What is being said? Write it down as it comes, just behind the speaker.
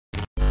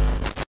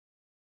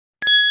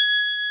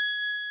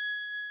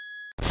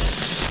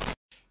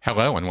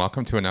Hello and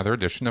welcome to another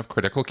edition of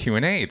Critical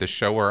Q&A, the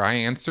show where I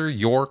answer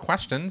your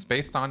questions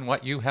based on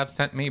what you have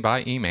sent me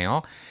by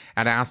email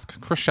at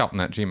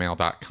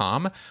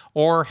askchrisshelton@gmail.com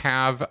or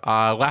have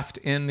left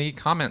in the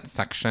comments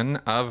section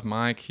of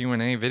my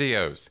Q&A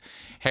videos.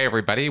 Hey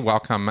everybody,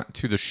 welcome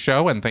to the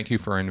show and thank you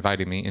for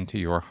inviting me into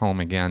your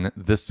home again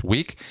this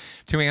week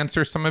to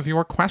answer some of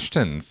your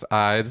questions.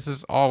 This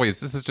is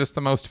just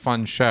the most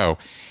fun show.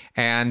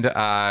 And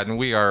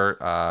we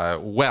are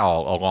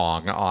well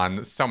along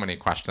on so many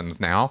questions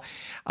now.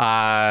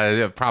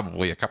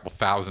 Probably a couple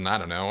thousand, I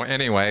don't know.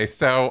 Anyway,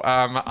 so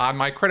on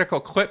my Critical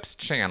Clips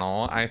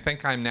channel, I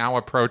think I'm now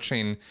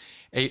approaching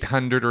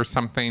 800 or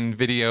something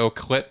video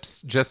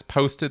clips just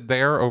posted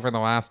there over the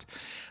last,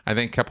 I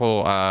think,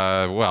 couple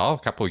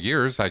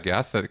years, I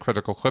guess, that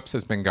Critical Clips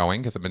has been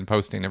going because I've been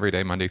posting every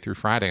day, Monday through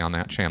Friday on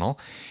that channel.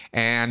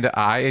 And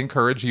I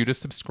encourage you to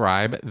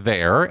subscribe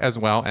there as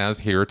well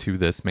as here to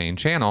this main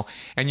channel.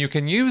 And you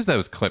can use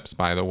those clips,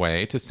 by the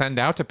way, to send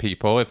out to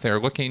people if they're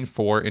looking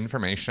for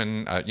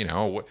information,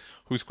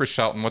 who's Chris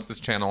Shelton? What's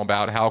this channel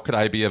about? How could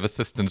I be of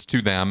assistance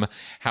to them?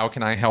 How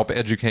can I help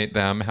educate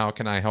them? How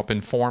can I help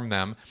inform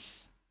them?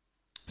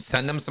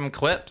 Send them some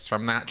clips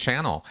from that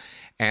channel.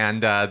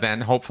 And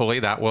then hopefully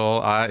that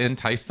will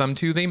entice them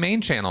to the main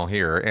channel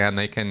here, and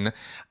they can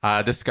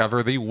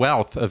discover the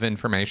wealth of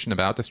information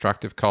about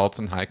destructive cults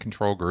and high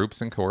control groups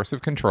and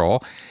coercive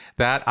control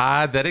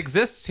that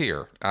exists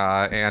here,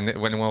 and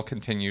when will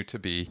continue to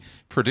be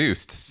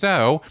produced.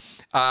 So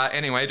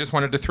anyway, I just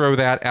wanted to throw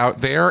that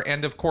out there,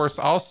 and of course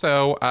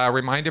also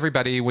remind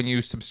everybody when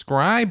you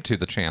subscribe to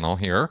the channel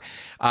here,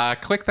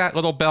 click that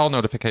little bell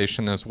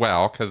notification as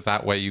well, because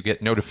that way you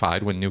get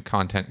notified when new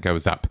content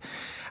goes up.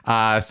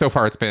 So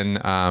far, it's been,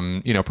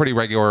 pretty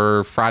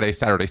regular Friday,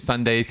 Saturday,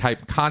 Sunday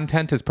type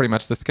content is pretty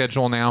much the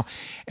schedule now.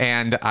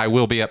 And I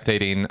will be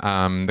updating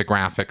the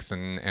graphics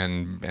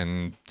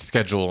and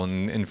schedule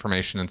and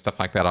information and stuff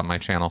like that on my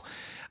channel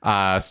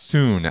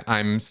soon.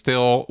 I'm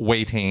still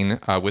waiting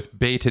with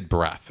bated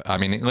breath. I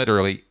mean,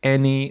 literally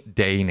any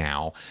day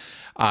now.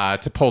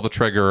 To pull the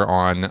trigger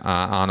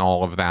on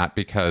all of that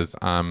because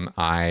on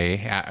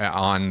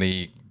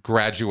the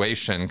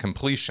graduation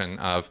completion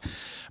of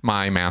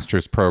my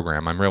master's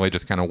program, I'm really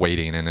just kind of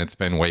waiting, and it's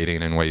been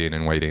waiting and waiting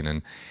and waiting,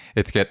 and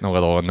it's getting a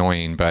little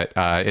annoying, but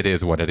it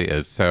is what it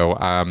is. So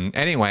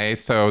anyway,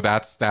 so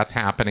that's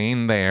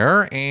happening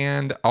there.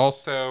 And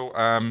also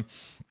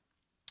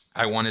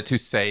I wanted to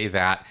say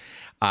that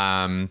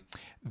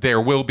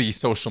there will be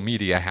social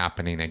media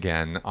happening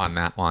again on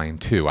that line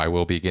too. I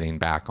will be getting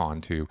back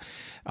onto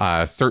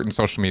certain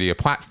social media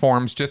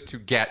platforms just to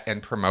get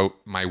and promote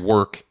my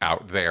work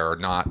out there,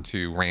 not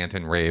to rant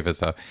and rave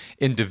as a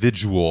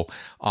individual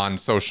on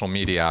social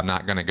media. I'm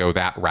not going to go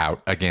that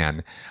route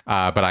again,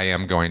 but I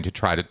am going to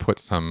try to put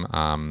some,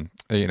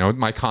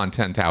 my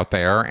content out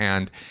there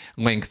and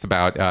links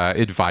about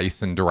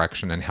advice and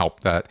direction and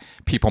help that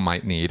people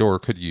might need or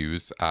could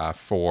use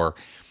for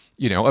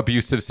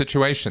abusive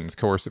situations,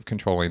 coercive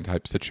controlling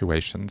type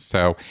situations.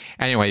 So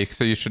anyway,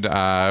 so you should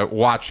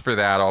watch for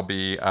that. I'll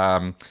be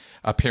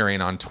appearing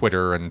on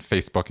Twitter and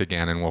Facebook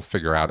again, and we'll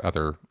figure out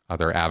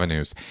other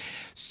avenues.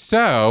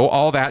 So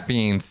all that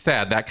being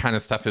said, that kind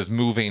of stuff is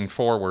moving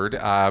forward.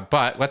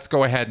 But let's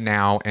go ahead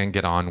now and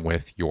get on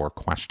with your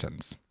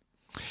questions.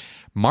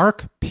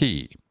 Mark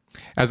P.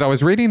 As I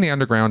was reading The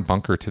Underground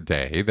Bunker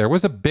today, there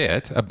was a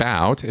bit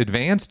about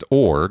advanced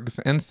orgs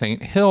and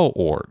St. Hill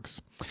orgs.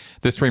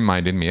 This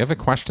reminded me of a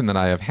question that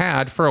I have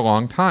had for a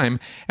long time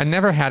and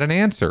never had an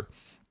answer.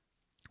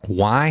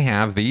 Why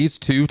have these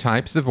two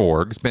types of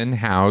orgs been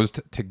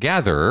housed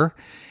together,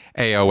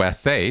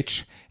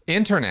 AOSH,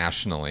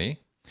 internationally,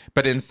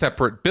 but in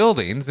separate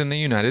buildings in the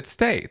United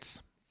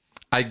States?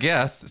 I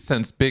guess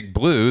since Big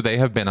Blue, they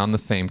have been on the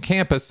same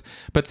campus,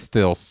 but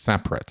still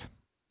separate.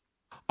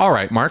 All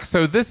right, Mark.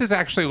 So this is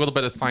actually a little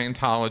bit of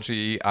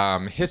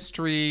Scientology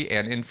history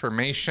and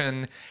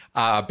information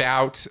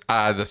about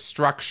the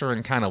structure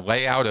and kind of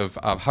layout of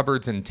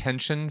Hubbard's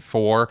intention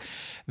for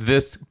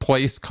this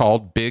place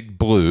called Big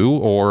Blue,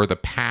 or the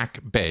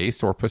PAC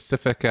base, or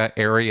Pacifica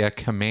Area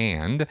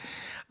Command,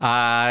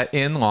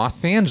 in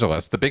Los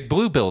Angeles. The Big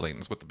Blue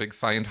buildings with the big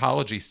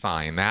Scientology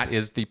sign, that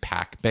is the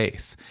PAC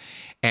base.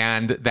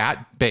 And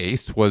that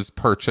base was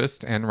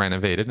purchased and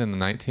renovated in the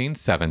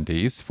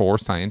 1970s for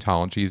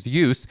Scientology's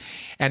use.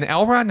 And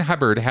L. Ron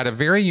Hubbard had a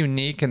very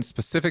unique and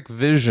specific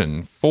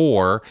vision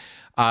for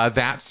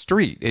that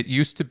street. It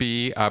used to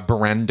be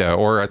Berendo,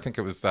 or I think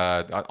it was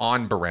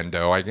on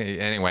Berendo,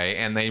 anyway,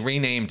 and they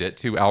renamed it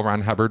to L.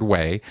 Ron Hubbard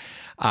Way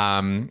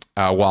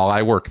while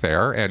I worked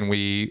there. And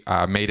we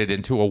made it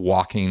into a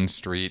walking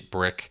street,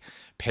 brick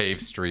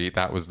paved street.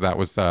 That was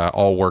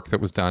all work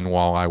that was done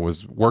while I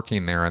was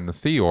working there in the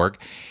Sea Org.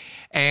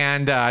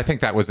 And I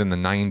think that was in the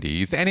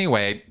 90s.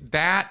 Anyway,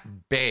 that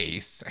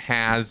base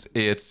has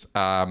has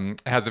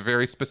a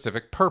very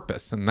specific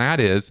purpose, and that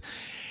is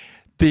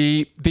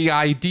the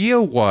idea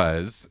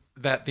was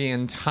that the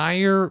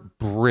entire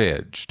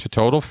bridge to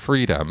total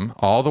freedom,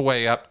 all the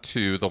way up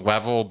to the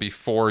level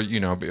before,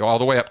 all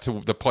the way up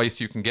to the place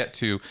you can get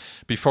to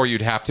before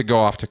you'd have to go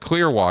off to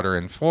Clearwater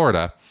in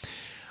Florida,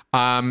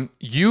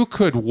 you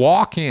could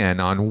walk in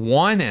on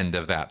one end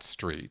of that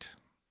street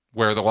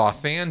where the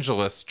Los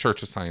Angeles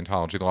Church of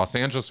Scientology, the Los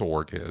Angeles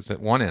org is at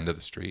one end of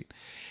the street,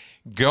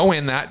 go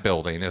in that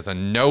building as a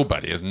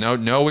nobody, has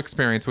no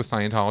experience with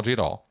Scientology at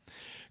all,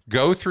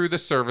 go through the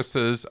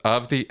services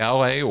of the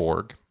LA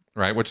org,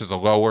 right, which is a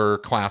lower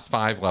class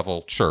 5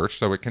 level church,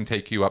 so it can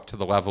take you up to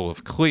the level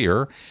of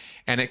clear,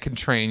 and it can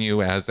train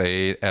you as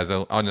an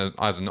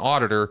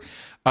auditor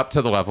up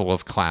to the level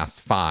of class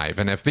 5.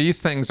 And if these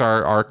things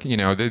are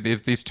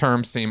if these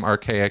terms seem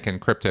archaic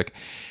and cryptic,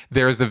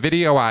 there's a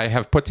video I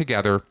have put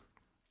together.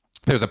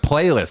 There's a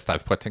playlist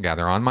I've put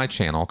together on my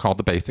channel called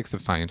The Basics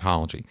of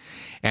Scientology.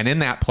 And in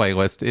that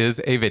playlist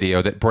is a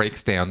video that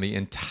breaks down the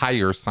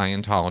entire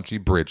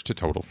Scientology bridge to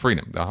total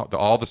freedom,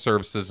 all the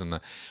services and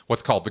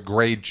what's called the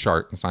grade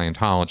chart in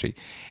Scientology.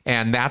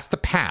 And that's the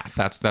path.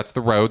 That's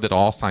the road that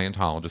all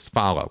Scientologists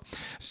follow.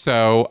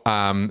 So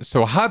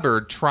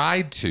Hubbard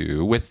tried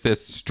to, with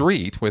this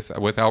street, with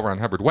L. Ron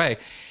Hubbard Way,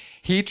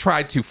 he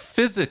tried to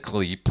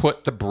physically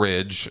put the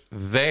bridge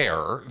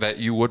there that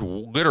you would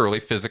literally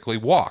physically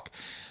walk.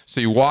 So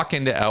you walk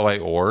into LA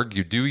org,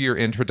 you do your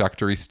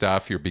introductory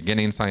stuff, your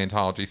beginning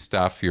Scientology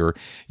stuff, you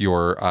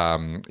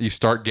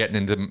start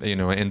getting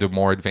into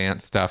more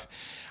advanced stuff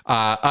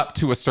up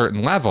to a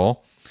certain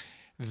level.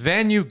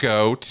 Then you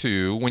go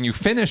to, when you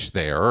finish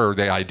there, or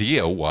the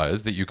idea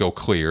was that you go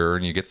clear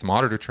and you get some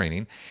auditor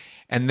training,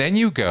 and then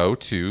you go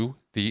to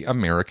the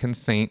American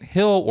St.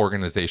 Hill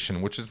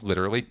organization, which is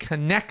literally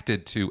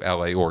connected to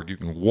LA org. You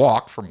can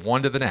walk from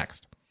one to the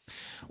next.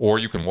 Or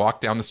you can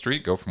walk down the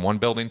street, go from one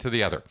building to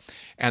the other.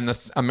 And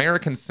the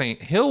American St.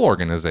 Hill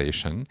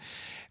organization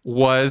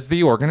was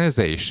the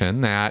organization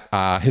that,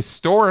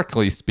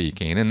 historically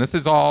speaking, and this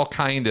has all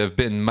kind of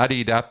been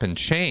muddied up and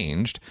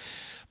changed,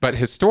 but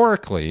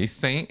historically,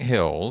 St.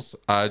 Hills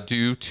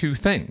do two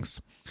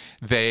things.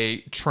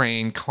 They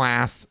train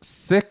Class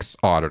 6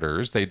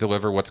 auditors. They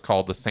deliver what's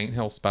called the St.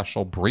 Hill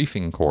Special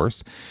Briefing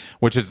Course,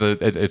 which is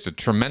it's a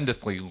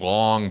tremendously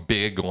long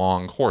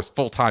course.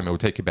 Full time, it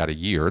would take about a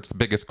year. It's the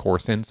biggest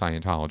course in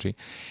Scientology,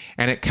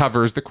 and it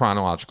covers the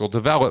chronological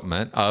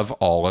development of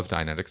all of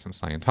Dianetics and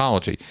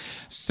Scientology.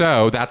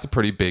 So that's a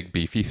pretty big,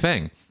 beefy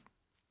thing.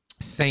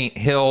 St.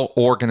 Hill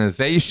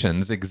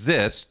organizations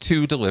exist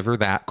to deliver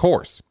that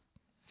course.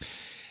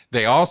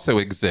 They also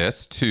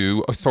exist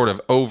to sort of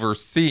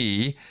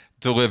oversee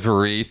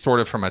delivery sort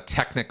of from a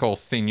technical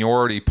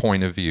seniority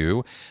point of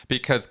view,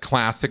 because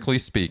classically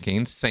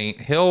speaking,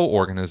 St. Hill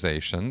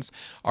organizations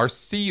are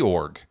Sea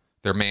Org.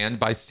 They're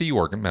manned by Sea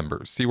Org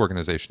members, Sea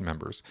Organization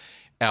members.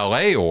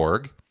 LA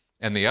Org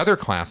and the other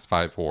Class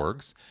 5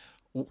 orgs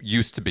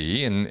used to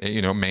be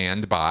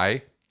manned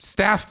by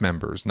staff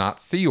members,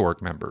 not Sea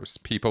Org members,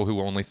 people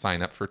who only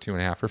sign up for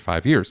 2.5 or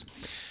 5 years.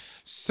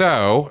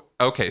 So,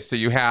 okay, so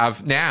you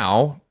have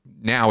now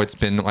it's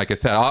been, like I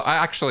said,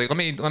 let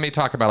me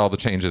talk about all the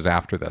changes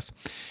after this.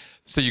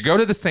 So you go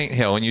to the St.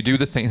 Hill and you do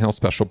the St. Hill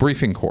Special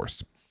Briefing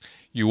Course.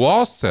 You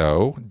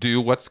also do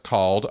what's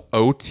called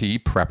OT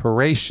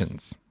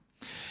preparations.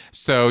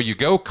 So you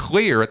go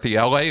clear at the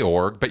LA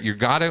org, but you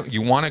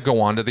want to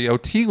go on to the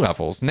OT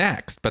levels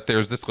next. But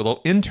there's this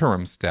little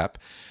interim step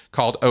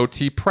called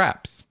OT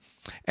preps.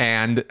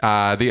 And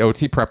the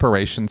OT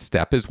preparation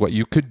step is what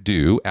you could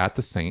do at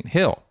the St.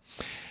 Hill.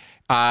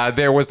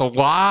 There was a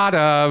lot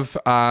of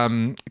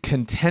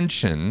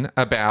contention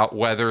about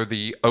whether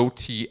the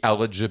OT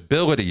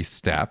eligibility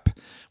step,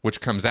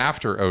 which comes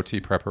after OT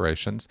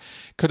preparations,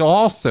 could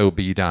also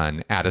be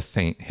done at a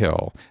St.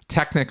 Hill.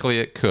 Technically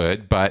it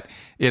could, but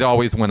it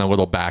always went a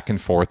little back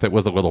and forth. It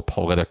was a little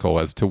political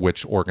as to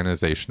which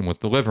organization was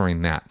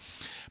delivering that.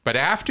 But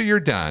after you're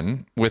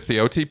done with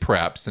the OT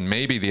preps and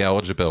maybe the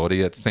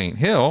eligibility at St.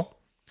 Hill,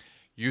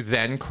 you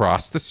then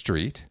cross the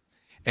street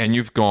and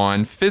you've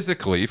gone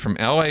physically from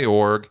LA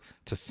org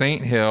to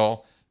St.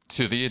 Hill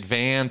to the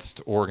Advanced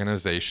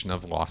Organization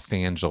of Los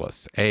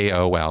Angeles,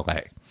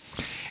 AOLA.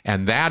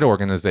 And that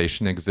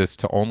organization exists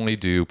to only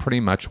do pretty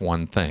much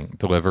one thing: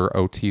 deliver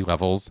OT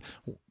levels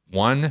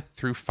 1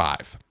 through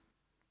 5.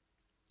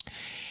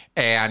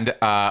 And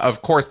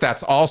of course,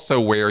 that's also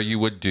where you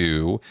would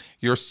do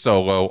your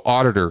solo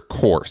auditor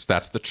course.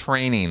 That's the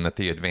training that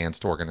the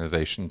Advanced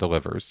Organization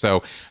delivers.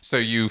 So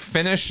you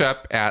finish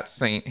up at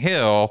St.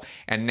 Hill,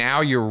 and now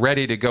you're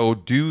ready to go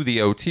do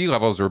the OT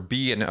levels or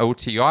be an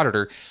OT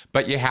auditor,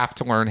 but you have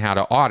to learn how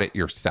to audit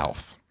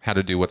yourself, how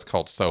to do what's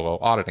called solo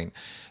auditing.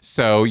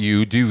 So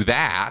you do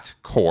that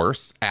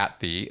course at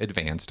the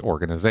Advanced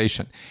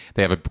Organization.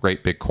 They have a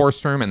great big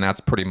course room, and that's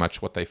pretty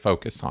much what they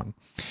focus on.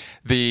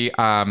 The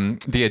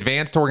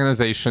Advanced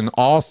Organization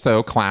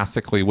also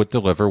classically would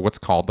deliver what's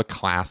called the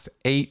Class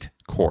 8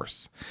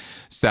 course.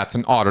 So that's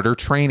an auditor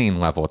training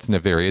level. It's a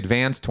very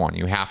advanced one.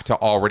 You have to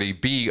already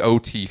be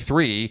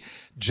OT3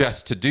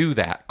 just to do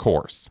that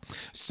course.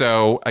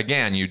 So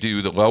again, you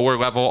do the lower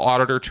level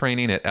auditor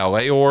training at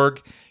LA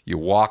Org. You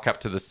walk up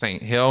to the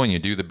St. Hill and you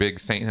do the big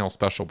St. Hill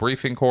special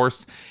briefing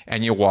course,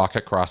 and you walk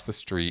across the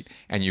street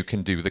and you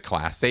can do the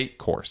Class 8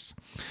 course.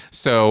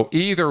 So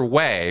either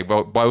way,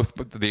 both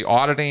the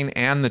auditing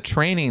and the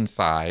training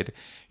side,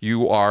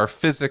 you are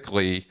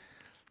physically,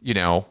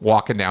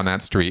 walking down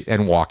that street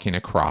and walking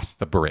across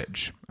the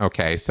bridge.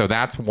 Okay, so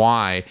that's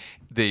why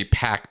the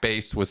PAC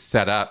base was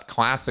set up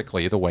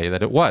classically the way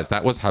that it was.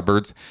 That was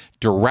Hubbard's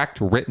direct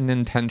written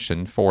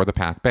intention for the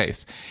PAC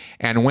base.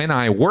 And when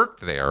I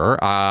worked there,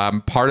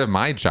 part of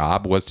my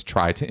job was to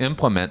try to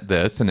implement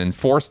this and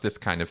enforce this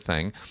kind of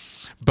thing.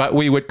 But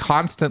we would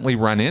constantly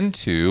run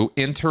into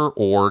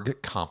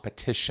inter-org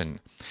competition,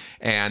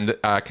 and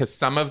because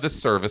some of the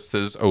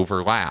services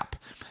overlap.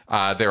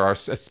 There are,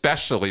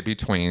 especially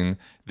between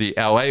the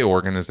LA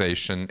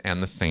organization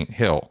and the St.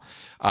 Hill,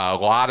 a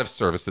lot of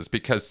services,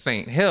 because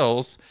St.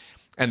 Hills,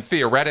 and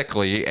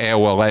theoretically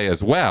AOLA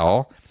as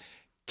well,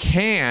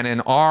 can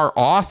and are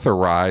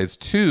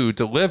authorized to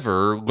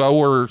deliver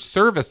lower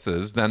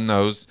services than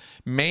those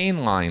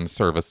mainline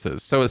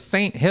services. So a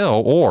St.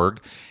 Hill org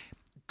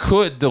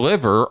could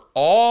deliver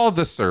all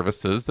the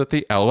services that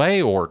the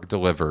LA org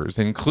delivers,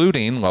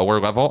 including lower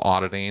level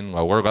auditing,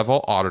 lower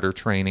level auditor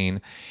training.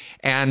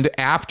 And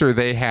after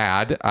they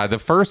had the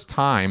first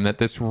time that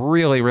this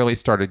really, really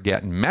started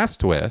getting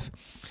messed with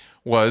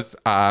was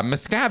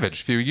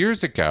Miscavige a few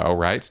years ago,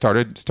 right?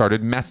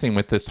 Started messing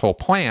with this whole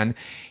plan.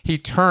 He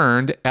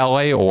turned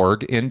LA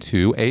org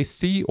into a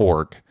Sea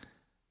org.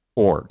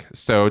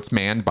 So it's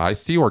manned by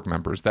Sea org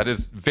members. That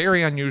is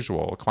very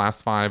unusual.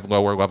 Class 5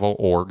 lower level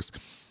orgs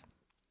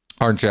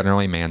are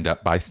generally manned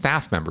up by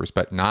staff members,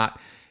 but not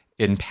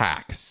in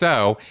PAC.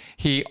 So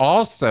he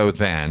also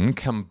then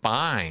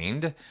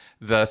combined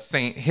the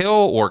St.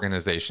 Hill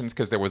organizations,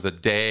 because there was a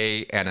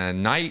day and a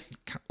night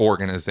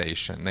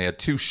organization. They had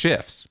 2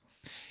 shifts.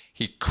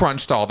 He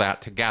crunched all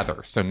that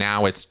together. So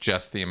now it's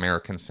just the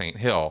American St.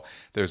 Hill.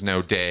 There's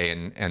no day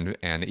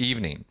and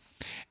evening.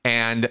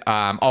 And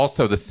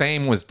also the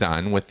same was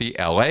done with the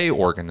LA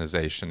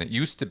organization. It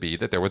used to be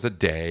that there was a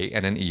day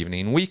and an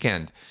evening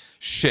weekend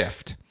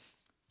shift.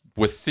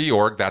 With Sea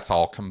Org, that's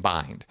all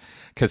combined,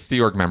 because Sea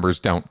Org members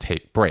don't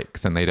take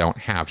breaks and they don't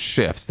have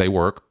shifts. They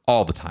work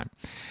all the time.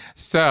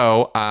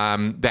 So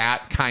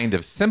that kind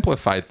of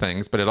simplified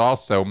things, but it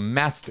also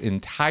messed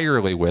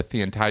entirely with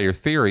the entire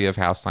theory of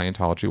how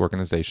Scientology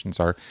organizations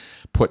are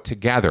put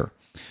together.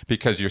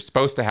 Because you're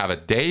supposed to have a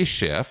day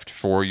shift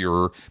for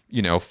your,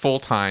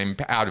 full-time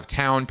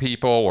out-of-town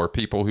people, or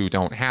people who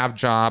don't have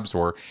jobs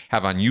or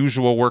have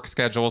unusual work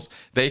schedules.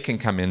 They can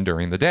come in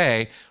during the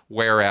day,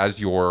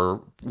 whereas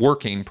your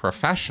working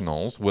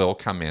professionals will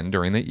come in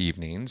during the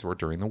evenings or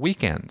during the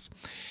weekends.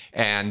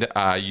 And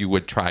you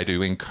would try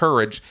to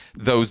encourage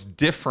those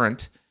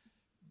different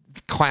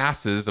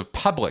classes of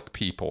public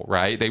people,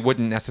 right? They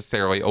wouldn't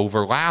necessarily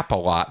overlap a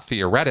lot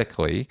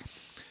theoretically,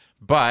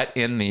 but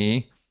in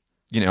the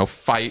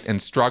fight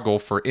and struggle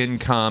for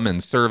income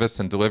and service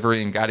and delivery,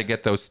 and got to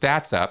get those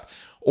stats up,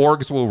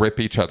 orgs will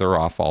rip each other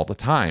off all the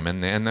time,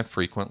 and they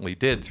frequently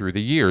did through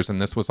the years, and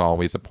this was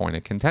always a point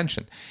of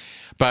contention.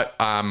 But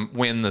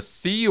when the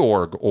Sea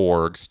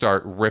orgs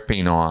start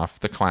ripping off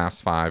the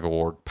Class 5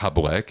 org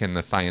public, and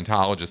the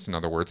Scientologists, in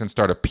other words, and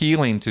start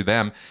appealing to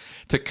them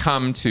to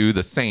come to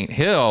the St.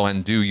 Hill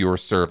and do your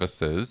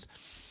services,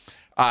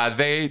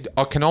 they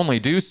can only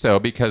do so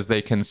because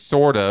they can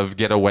sort of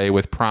get away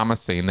with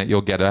promising that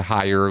you'll get a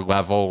higher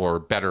level or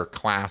better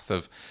class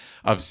of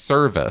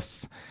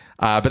service.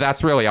 But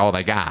that's really all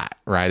they got,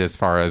 right, as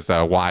far as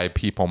why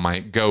people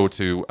might go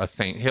to a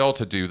St. Hill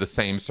to do the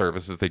same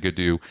services they could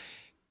do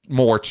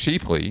more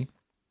cheaply.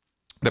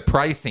 The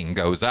pricing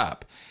goes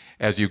up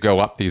as you go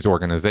up these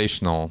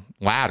organizational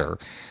ladder.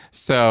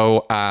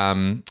 So,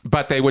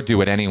 but they would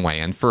do it anyway.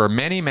 And for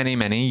many, many,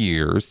 many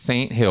years,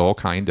 St. Hill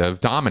kind of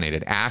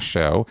dominated.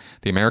 ASHO,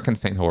 the American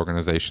St. Hill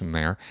organization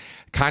there,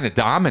 kind of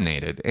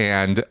dominated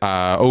and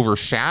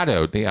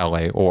overshadowed the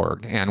LA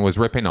org and was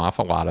ripping off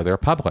a lot of their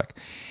public.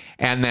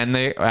 And then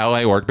the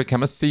LA org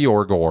became a Sea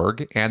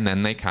org, and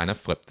then they kind of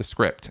flipped the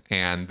script.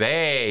 And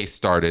they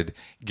started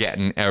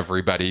getting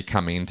everybody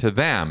coming to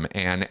them,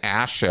 and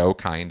ASHO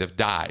kind of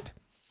died.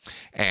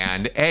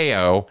 And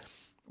AO,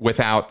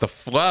 without the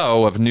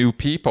flow of new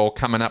people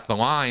coming up the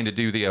line to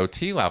do the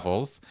OT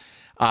levels,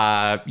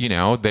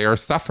 they're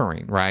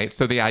suffering, right?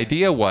 So the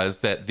idea was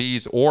that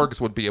these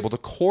orgs would be able to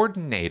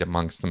coordinate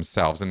amongst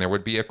themselves, and there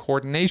would be a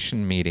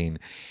coordination meeting,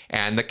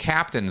 and the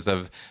captains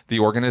of the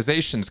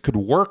organizations could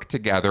work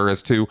together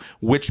as to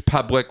which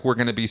public were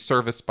going to be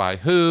serviced by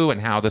who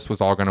and how this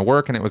was all going to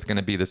work, and it was going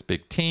to be this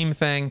big team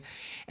thing.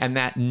 And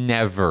that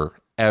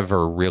never,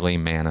 ever really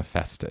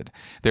manifested.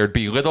 There'd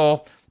be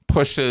little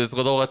pushes,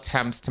 little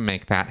attempts to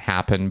make that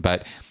happen,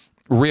 but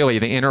really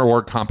the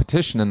inter-org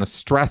competition and the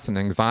stress and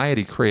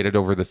anxiety created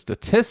over the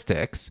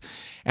statistics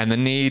and the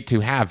need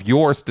to have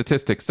your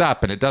statistics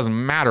up, and it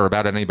doesn't matter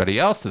about anybody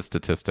else's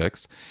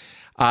statistics,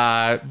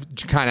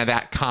 kind of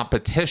that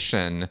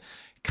competition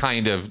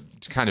kind of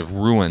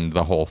ruined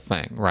the whole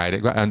thing, right?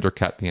 It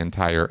undercut the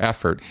entire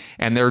effort.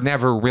 And there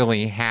never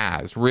really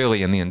has,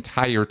 really in the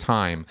entire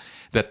time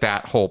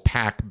that whole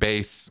pack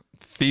base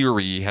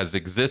theory has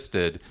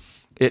existed,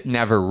 it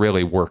never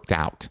really worked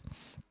out.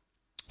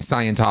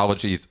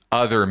 Scientology's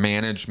other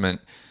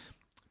management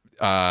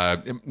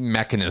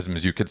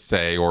mechanisms, you could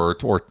say, or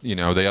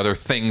the other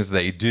things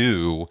they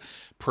do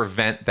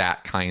prevent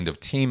that kind of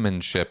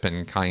teammanship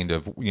and kind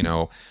of,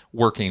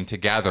 working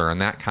together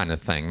and that kind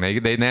of thing.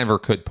 They never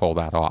could pull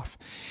that off.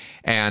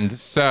 And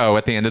so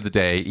at the end of the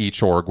day,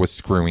 each org was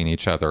screwing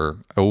each other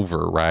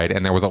over, right?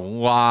 And there was a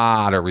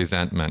lot of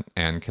resentment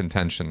and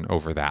contention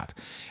over that,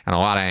 and a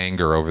lot of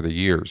anger over the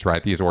years,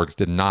 right? These orgs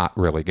did not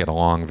really get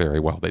along very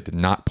well. They did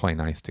not play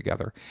nice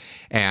together.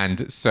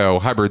 And so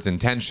Hubbard's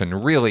intention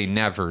really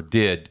never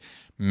did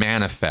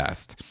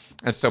manifest.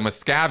 And so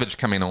Miscavige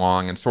coming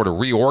along and sort of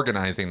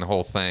reorganizing the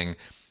whole thing,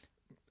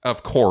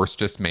 of course,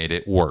 just made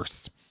it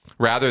worse.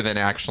 Rather than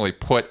actually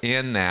put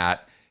in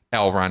that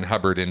L. Ron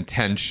Hubbard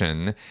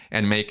intention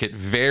and make it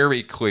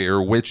very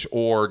clear which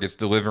org is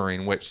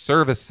delivering which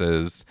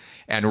services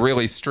and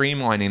really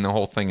streamlining the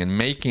whole thing and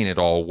making it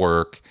all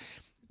work,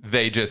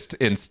 they just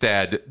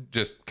instead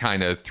just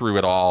kind of threw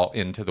it all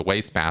into the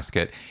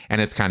wastebasket,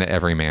 and it's kind of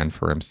every man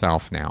for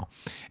himself now.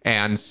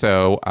 And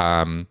so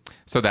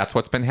that's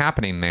what's been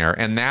happening there.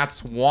 And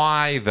that's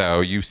why, though,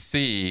 you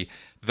see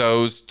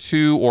those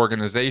two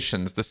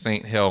organizations, the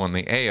St. Hill and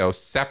the AO,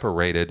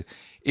 separated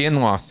in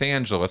Los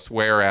Angeles,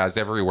 whereas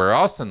everywhere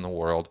else in the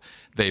world,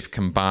 they've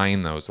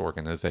combined those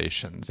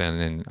organizations. And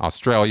in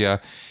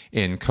Australia,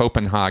 in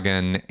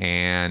Copenhagen,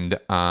 and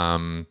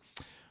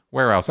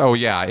where else? Oh,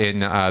 yeah,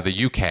 in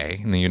the UK,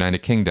 in the United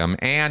Kingdom,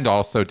 and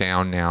also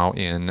down now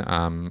in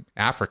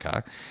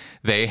Africa,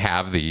 they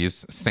have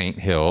these St.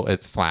 Hill /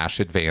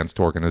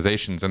 advanced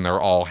organizations, and they're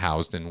all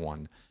housed in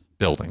one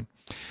building.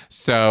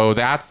 So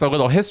that's a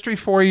little history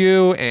for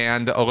you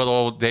and a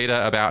little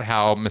data about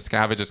how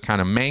Miscavige has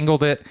kind of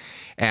mangled it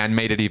and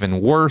made it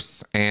even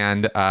worse,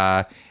 and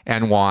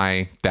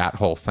why that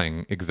whole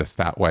thing exists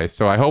that way.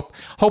 So I hope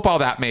all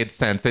that made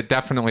sense. It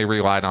definitely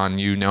relied on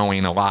you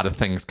knowing a lot of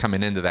things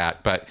coming into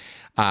that, but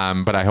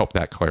I hope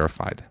that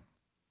clarified.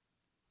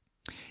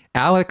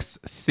 Alex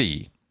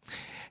C.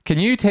 Can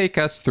you take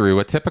us through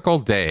a typical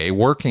day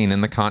working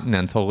in the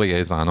Continental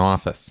Liaison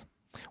office?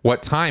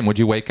 What time would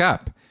you wake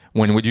up?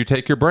 When would you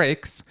take your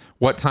breaks?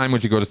 What time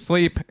would you go to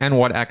sleep? And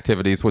what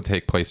activities would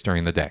take place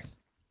during the day?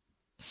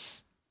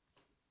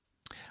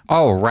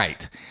 Oh,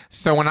 right.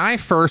 So when I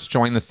first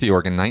joined the Sea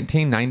Org in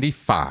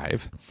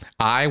 1995,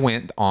 I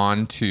went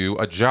on to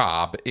a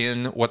job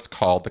in what's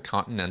called the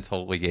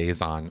Continental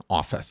Liaison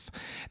Office.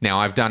 Now,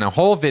 I've done a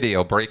whole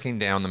video breaking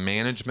down the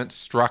management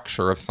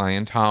structure of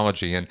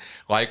Scientology, and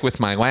like with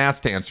my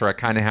last answer, I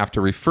kind of have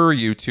to refer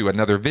you to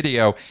another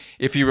video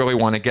if you really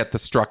want to get the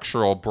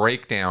structural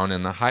breakdown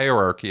and the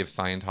hierarchy of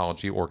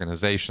Scientology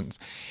organizations.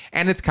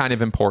 And it's kind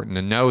of important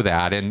to know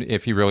that, and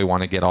if you really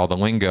want to get all the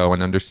lingo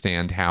and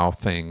understand how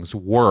things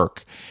work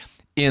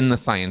in the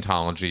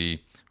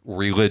Scientology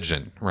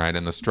religion, right,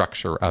 and the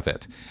structure of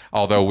it.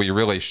 Although we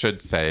really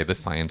should say the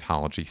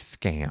Scientology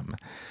scam.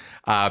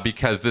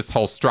 Because this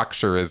whole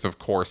structure is, of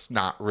course,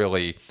 not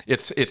really,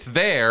 it's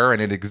there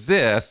and it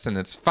exists and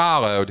it's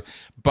followed,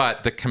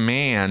 but the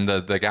command,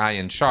 the guy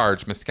in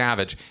charge,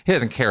 Miscavige, he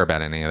doesn't care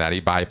about any of that.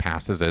 He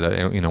bypasses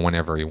it,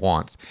 whenever he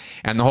wants.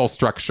 And the whole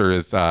structure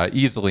is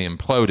easily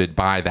imploded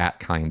by that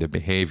kind of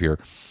behavior.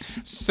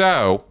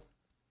 So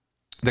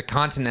the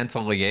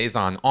Continental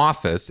Liaison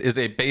Office is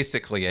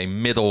basically a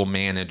middle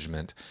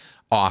management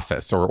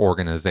office or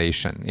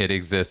organization. It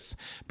exists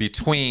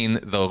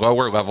between the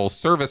lower level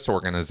service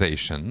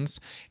organizations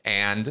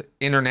and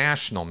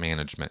international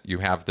management. You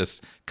have this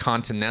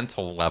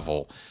continental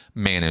level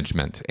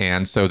management.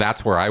 And so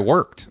that's where I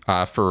worked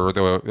for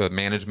the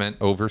management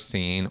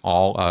overseeing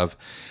all of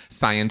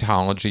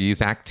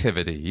Scientology's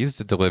activities,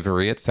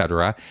 delivery,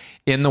 etc.,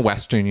 in the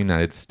Western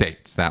United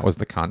States. That was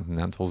the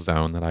continental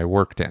zone that I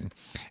worked in.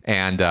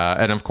 And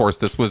of course,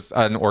 this was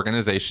an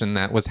organization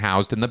that was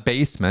housed in the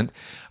basement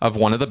of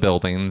one of the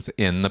buildings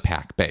in the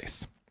PAC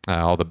base.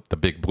 All the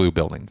big blue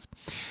buildings.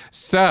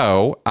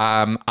 So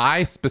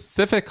I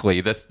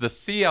specifically, the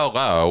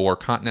CLO, or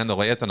Continental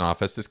Liaison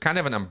Office, is kind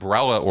of an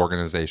umbrella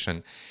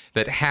organization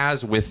that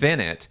has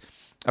within it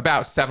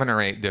about 7 or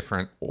 8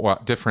 different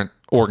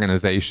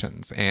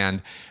organizations,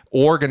 and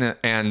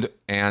management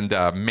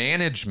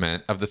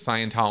of the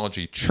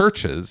Scientology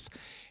churches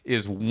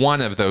is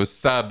one of those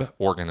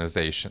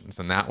sub-organizations.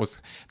 And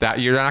that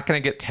you're not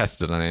going to get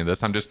tested on any of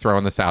this. I'm just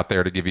throwing this out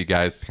there to give you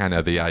guys kind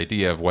of the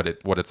idea of what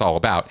it's all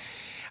about.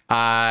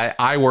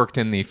 I worked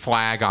in the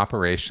Flag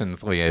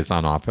Operations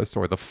Liaison Office,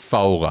 or the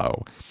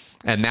FOLO.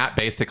 And that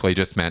basically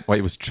just meant, well,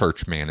 it was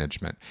church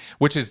management,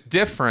 which is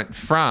different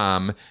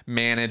from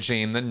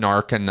managing the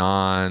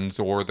Narcanons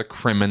or the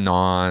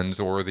Criminons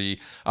or the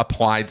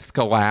Applied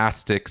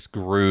Scholastics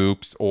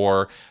groups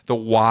or the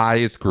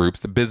WISE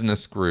groups, the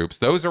business groups.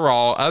 Those are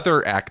all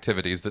other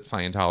activities that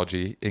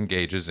Scientology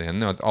engages in.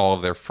 That's all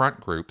of their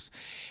front groups.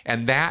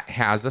 And that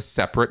has a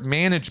separate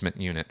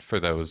management unit for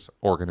those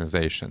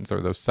organizations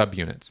or those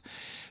subunits.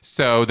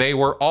 So they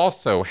were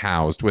also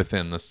housed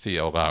within the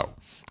CLO.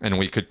 And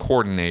we could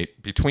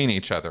coordinate between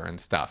each other and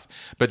stuff.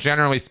 But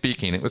generally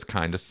speaking, it was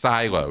kind of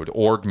siloed.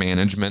 Org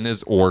management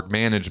is org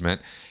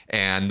management,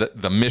 and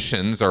the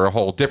missions are a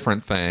whole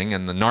different thing,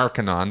 and the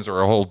Narcanons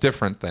are a whole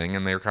different thing,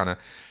 and they're kind of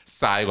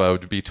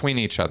siloed between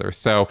each other.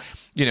 So,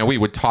 we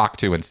would talk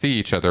to and see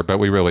each other, but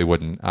we really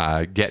wouldn't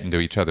get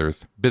into each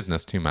other's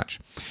business too much.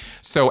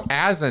 So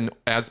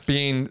as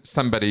being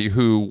somebody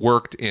who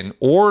worked in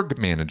org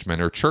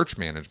management or church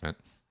management,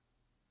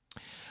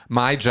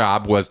 my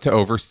job was to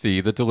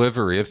oversee the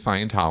delivery of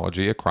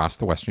Scientology across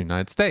the Western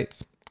United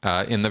States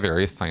in the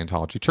various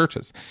Scientology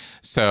churches.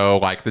 So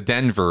like the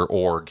Denver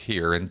org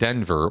here in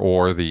Denver,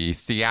 or the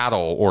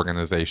Seattle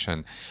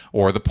organization,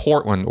 or the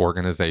Portland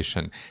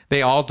organization,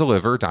 they all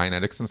deliver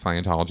Dianetics and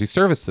Scientology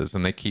services,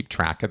 and they keep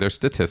track of their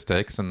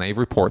statistics, and they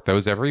report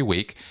those every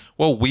week.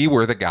 Well, we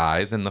were the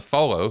guys in the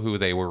follow who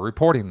they were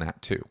reporting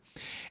that to.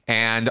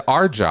 And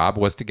our job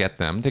was to get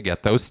them to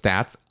get those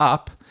stats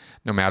up,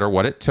 no matter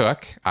what it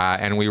took.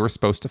 And we were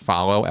supposed to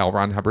follow L.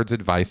 Ron Hubbard's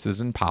advices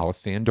and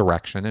policy and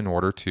direction in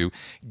order to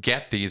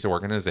get these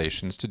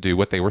organizations to do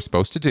what they were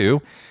supposed to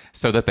do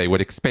so that they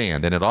would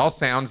expand. And it all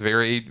sounds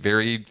very,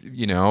 very,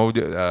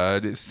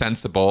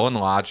 sensible and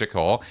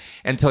logical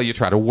until you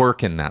try to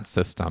work in that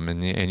system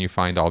and you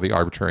find all the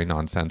arbitrary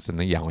nonsense and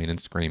the yelling and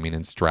screaming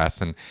and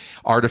stress and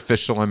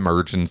artificial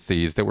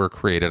emergencies that were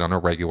created on a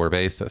regular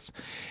basis.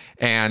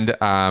 And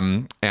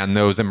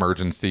those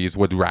emergencies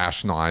would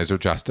rationalize or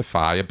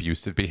justify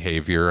abusive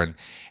behavior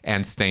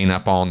and staying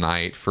up all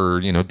night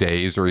for,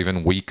 days or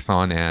even weeks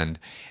on end,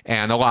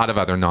 and a lot of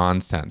other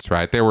nonsense,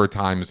 right? There were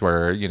times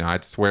where,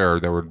 I'd swear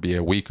there would be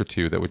a week or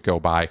two that would go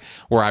by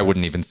where I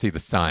wouldn't even see the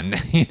sun.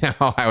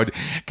 I would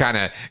kind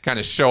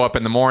of show up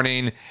in the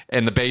morning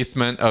in the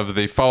basement of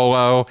the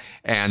Folo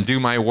and do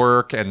my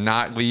work and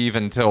not leave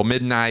until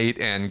midnight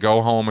and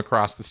go home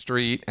across the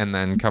street and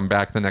then come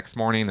back the next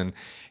morning. And,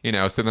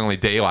 so the only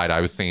daylight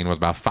I was seeing was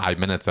about 5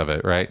 minutes of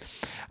it, right?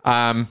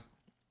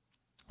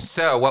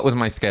 So what was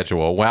my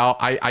schedule? Well,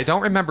 I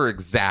don't remember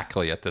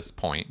exactly at this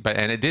point,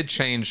 and it did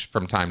change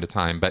from time to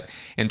time, but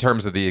in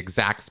terms of the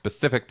exact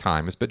specific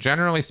times, but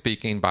generally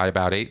speaking, by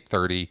about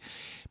 8:30,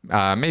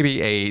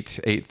 maybe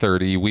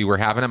 8:30, we were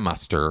having a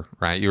muster,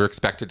 right? You were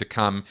expected to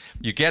come,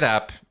 you get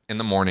up in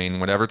the morning,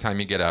 whatever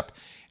time you get up,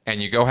 and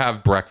you go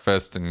have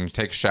breakfast and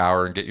take a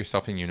shower and get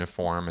yourself in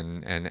uniform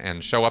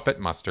and show up at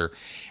muster.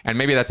 And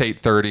maybe that's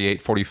 8:30,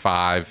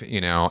 8:45,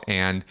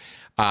 and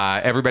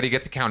everybody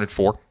gets accounted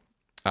for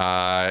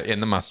in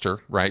the muster,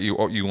 right?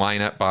 You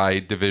line up by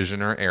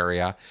division or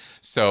area.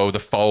 So the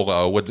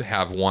FOLO would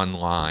have one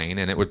line,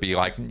 and it would be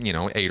like,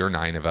 8 or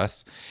 9 of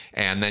us.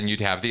 And then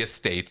you'd have the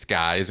estates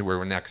guys who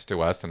were next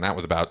to us, and that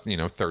was about,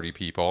 30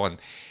 people. And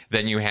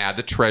then you had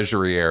the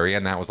treasury area,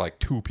 and that was like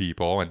 2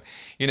 people. And,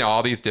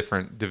 all these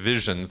different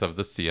divisions of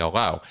the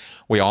CLO.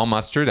 We all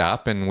mustered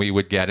up, and we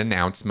would get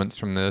announcements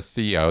from the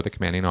CEO, the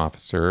commanding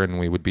officer, and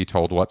we would be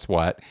told what's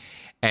what,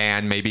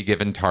 and maybe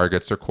given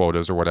targets or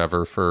quotas or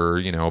whatever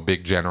for,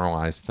 big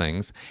generalized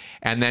things.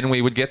 And then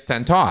we would get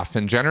sent off.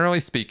 And generally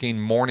speaking,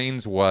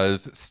 mornings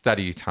was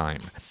study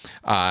time.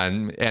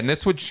 And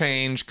this would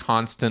change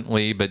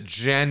constantly, but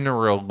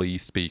generally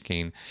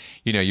speaking,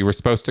 you were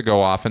supposed to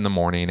go off in the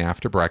morning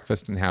after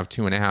breakfast and have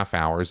 2.5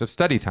 hours of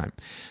study time.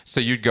 So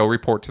you'd go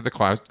report to the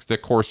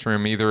course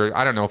room, either,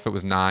 I don't know if it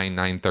was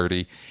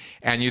 9:30,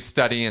 and you'd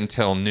study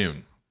until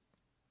noon.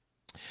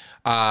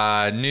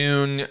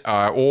 Noon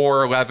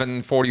or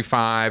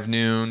 11:45,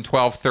 noon,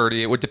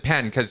 12:30. It would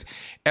depend, because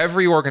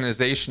every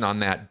organization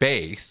on that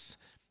base,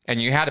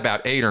 and you had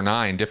about 8 or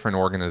 9 different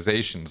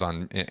organizations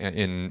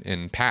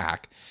in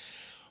PAC,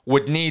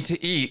 would need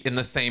to eat in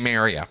the same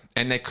area,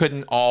 and they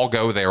couldn't all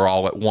go there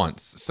all at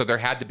once. So there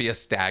had to be a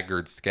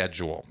staggered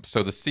schedule.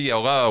 So the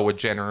CLO would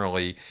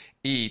generally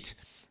eat,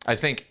 I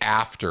think,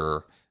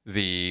 after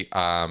the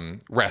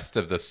rest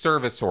of the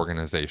service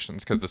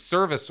organizations, because the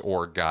service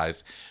org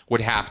guys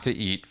would have to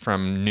eat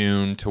from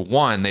noon to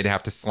 1. They'd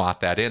have to slot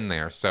that in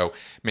there. So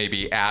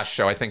maybe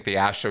ASHO, I think the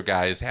ASHO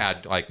guys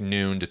had like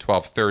noon to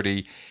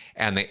 12:30,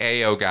 and the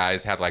AO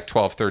guys had like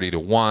 12:30 to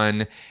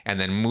 1, and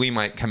then we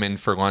might come in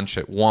for lunch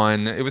at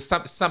 1. It was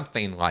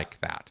something like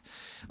that,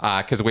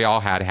 because we all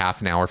had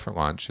half an hour for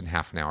lunch and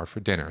half an hour for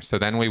dinner. So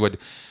then we would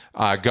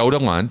go to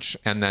lunch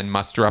and then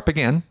muster up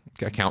again,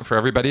 account for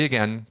everybody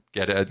again,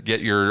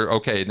 get your,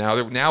 okay,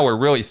 now we're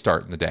really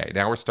starting the day.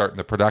 Now we're starting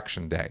the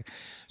production day.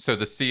 So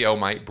the CO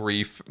might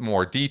brief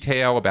more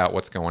detail about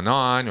what's going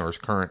on or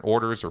current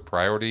orders or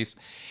priorities,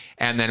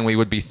 and then we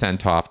would be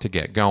sent off to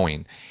get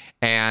going.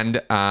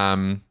 And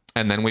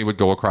And then we would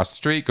go across the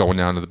street, going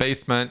down to the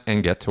basement,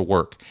 and get to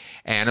work.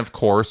 And of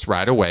course,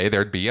 right away,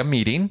 there'd be a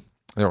meeting.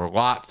 There were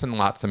lots and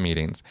lots of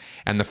meetings.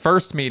 And the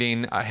first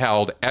meeting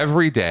held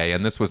every day,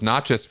 and this was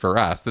not just for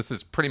us, this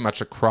is pretty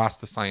much across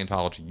the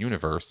Scientology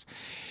universe,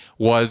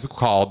 was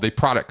called the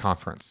product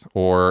conference,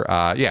 or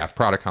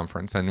product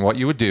conference. And what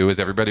you would do is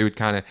everybody would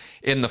kind of,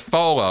 in the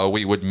FOLO,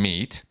 we would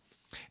meet,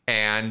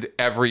 and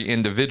every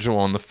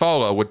individual in the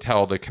FOLO would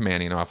tell the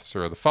commanding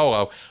officer of the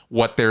FOLO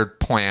what their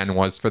plan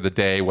was for the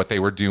day, what they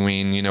were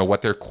doing,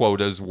 what their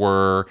quotas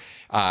were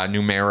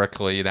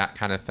numerically, that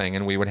kind of thing.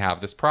 And we would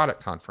have this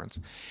product conference.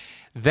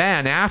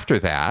 Then after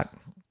that,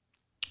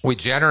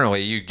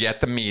 you get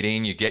the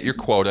meeting, you get your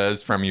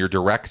quotas from your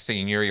direct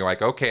senior. You're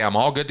like, okay, I'm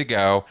all good to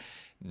go.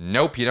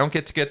 Nope, you don't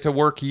get to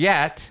work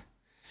yet,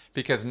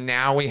 because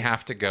now we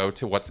have to go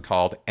to what's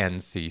called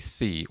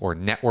NCC, or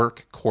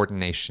Network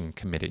Coordination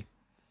Committee.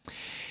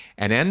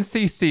 And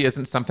NCC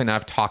isn't something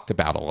I've talked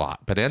about a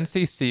lot, but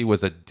NCC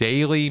was a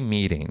daily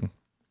meeting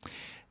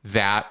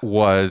that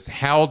was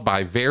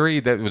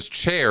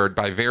chaired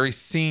by very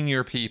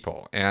senior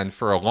people, and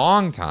for a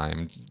long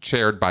time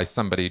chaired by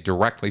somebody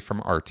directly from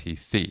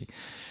RTC,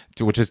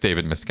 which is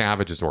David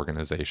Miscavige's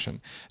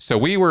organization. So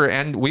we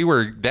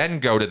were then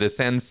go to this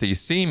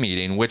NCC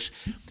meeting, which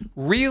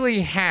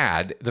really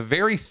had the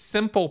very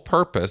simple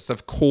purpose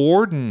of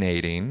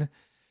coordinating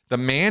the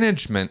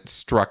management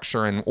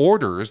structure and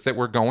orders that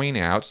were going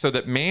out, so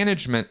that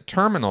management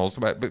terminals,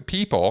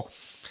 people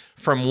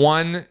from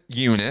one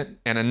unit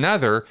and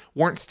another,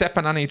 weren't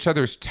stepping on each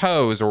other's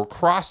toes or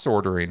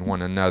cross-ordering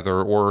one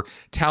another, or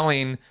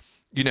telling,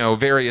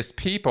 various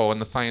people in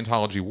the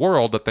Scientology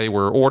world that they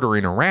were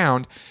ordering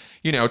around,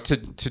 to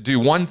do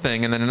one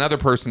thing, and then another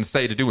person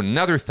say to do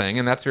another thing,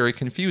 and that's very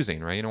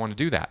confusing, right? You don't want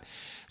to do that.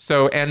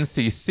 So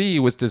NCC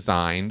was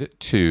designed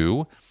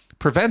to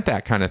prevent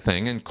that kind of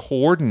thing and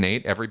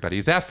coordinate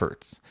everybody's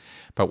efforts.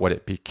 But what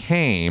it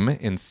became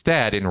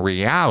instead, in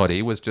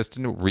reality, was just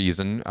a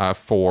reason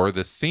for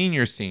the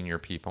senior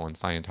people in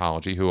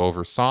Scientology, who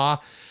oversaw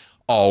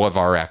all of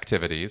our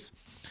activities,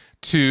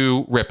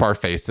 to rip our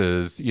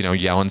faces,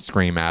 yell and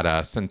scream at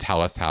us and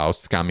tell us how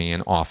scummy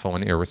and awful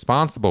and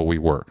irresponsible we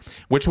were,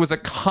 which was a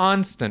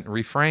constant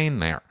refrain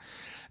there.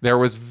 There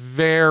was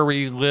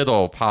very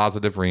little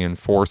positive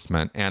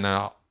reinforcement and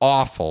an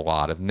awful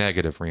lot of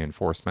negative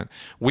reinforcement.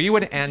 We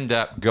would end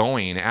up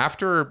going,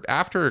 after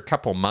a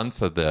couple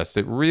months of this,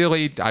 I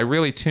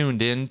really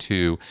tuned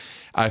into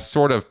a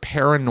sort of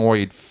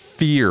paranoid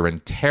fear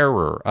and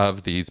terror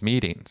of these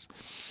meetings,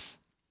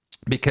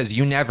 because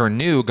you never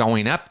knew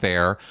going up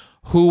there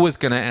who was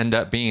going to end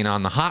up being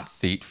on the hot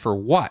seat for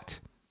what.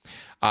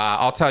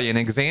 I'll tell you an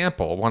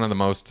example. One of the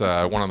most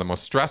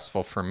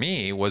stressful for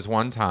me was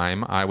one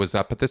time I was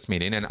up at this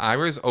meeting, and I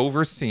was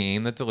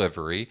overseeing the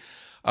delivery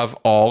of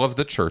all of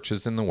the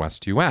churches in the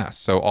West U.S.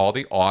 So all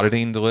the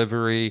auditing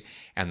delivery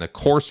and the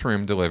course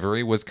room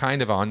delivery was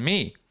kind of on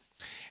me.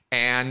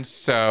 And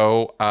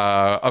so,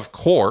 of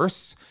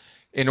course,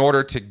 in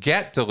order to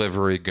get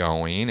delivery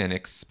going and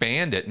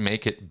expand it,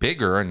 make it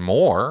bigger and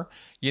more,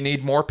 you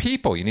need more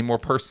people, you need more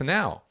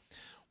personnel.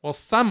 Well,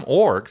 some of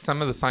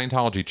the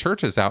Scientology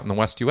churches out in the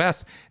West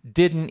U.S.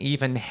 didn't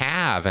even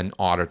have an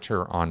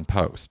auditor on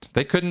post.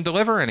 They couldn't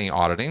deliver any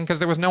auditing because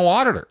there was no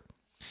auditor.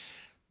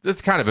 This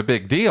is kind of a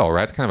big deal,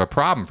 right? It's kind of a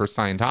problem for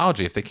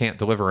Scientology if they can't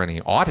deliver any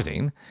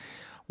auditing.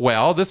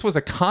 Well, this was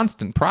a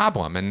constant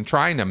problem, and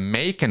trying to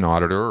make an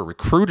auditor or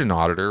recruit an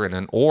auditor in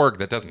an org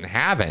that doesn't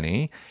have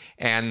any,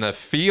 and the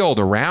field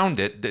around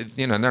it,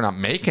 they're not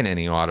making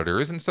any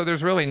auditors, and so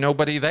there's really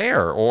nobody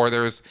there, or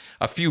there's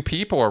a few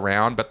people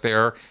around, but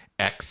they're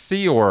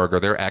ex-Sea Org or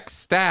they're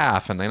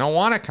ex-staff, and they don't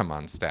want to come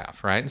on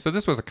staff, right? And so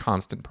this was a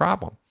constant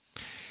problem.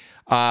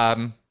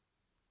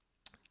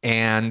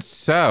 And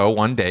so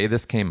one day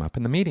this came up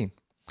in the meeting,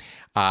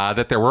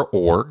 that there were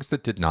orgs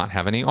that did not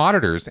have any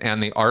auditors,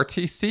 and the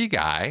RTC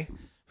guy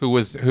who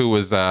was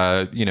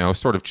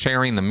sort of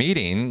chairing the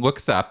meeting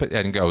looks up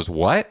and goes,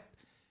 "What?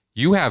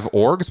 You have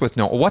orgs with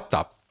no, what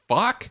the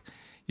fuck?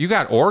 You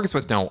got orgs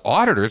with no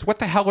auditors? What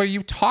the hell are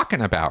you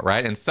talking about?"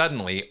 Right? And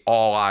suddenly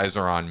all eyes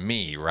are on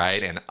me,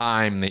 right? And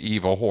I'm the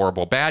evil,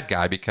 horrible, bad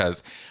guy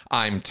because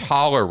I'm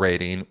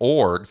tolerating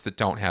orgs that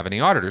don't have any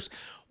auditors.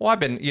 Well, I've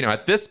been,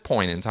 at this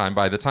point in time,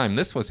 by the time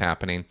this was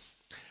happening,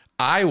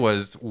 I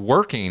was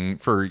working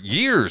for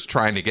years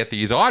trying to get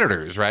these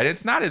auditors, right?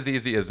 It's not as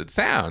easy as it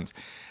sounds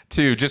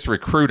to just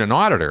recruit an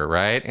auditor,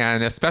 right?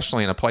 And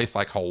especially in a place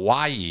like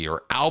Hawaii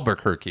or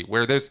Albuquerque,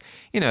 where there's,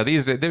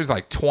 there's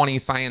like 20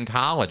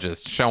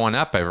 Scientologists showing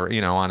up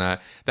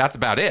that's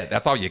about it.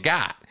 That's all you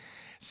got.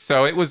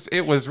 So it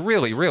was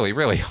really, really,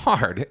 really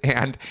hard.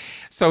 And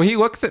so he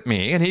looks at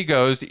me and he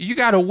goes, "You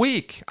got a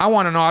week. I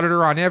want an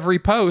auditor on every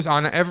post,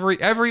 on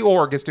every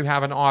org is to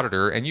have an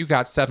auditor, and you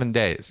got 7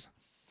 days."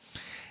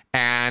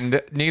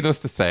 And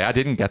needless to say, I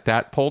didn't get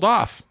that pulled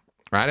off.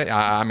 right?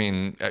 I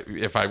mean,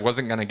 if I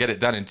wasn't going to get it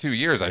done in 2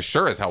 years, I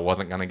sure as hell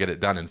wasn't going to get it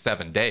done in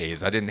 7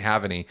 days. I didn't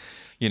have any,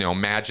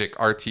 magic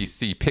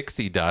RTC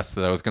pixie dust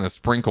that I was going to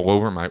sprinkle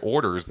over my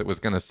orders that was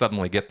going to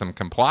suddenly get them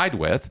complied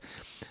with.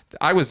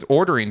 I was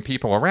ordering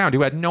people around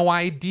who had no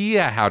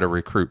idea how to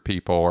recruit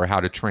people or how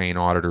to train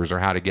auditors or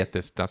how to get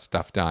this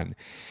stuff done.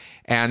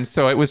 And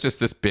so it was just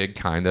this big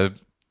kind of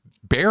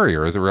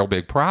barrier, is a real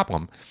big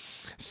problem.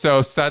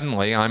 So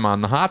suddenly I'm on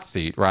the hot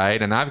seat,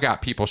 right? And I've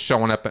got people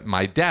showing up at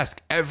my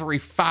desk every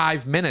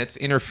 5 minutes,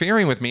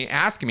 interfering with me,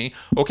 asking me,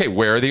 okay,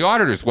 where are the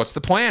auditors? What's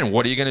the plan?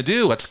 What are you going to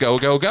do? Let's go.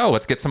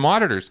 Let's get some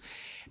auditors.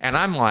 And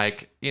I'm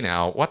like,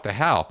 what the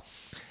hell?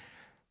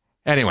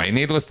 Anyway,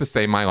 needless to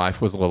say, my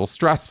life was a little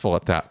stressful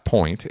at that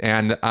point.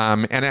 And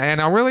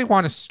I really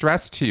want to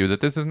stress to you that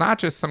this is not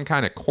just some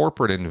kind of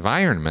corporate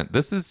environment.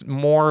 This is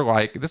more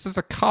like, this is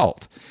a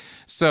cult.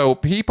 So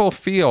people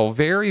feel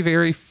very,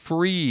 very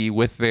free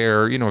with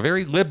their,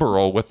 very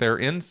liberal with their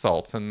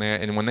insults. And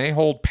when they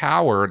hold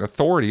power and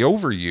authority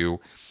over you,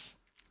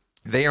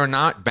 they are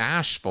not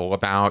bashful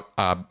about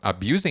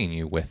abusing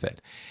you with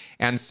it.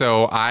 And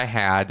so I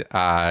had,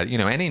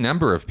 any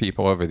number of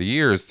people over the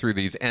years through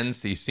these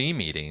NCC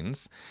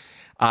meetings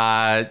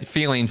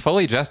feeling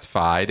fully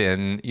justified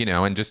in,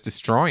 and just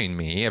destroying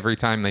me every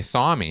time they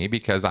saw me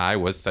because I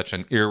was such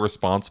an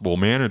irresponsible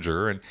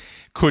manager and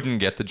couldn't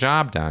get the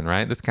job done,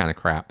 right? This kind of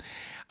crap.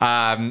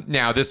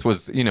 Now, this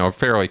was, a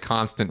fairly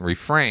constant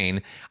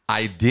refrain.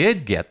 I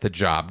did get the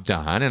job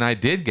done, and I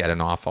did get an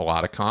awful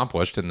lot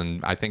accomplished. And then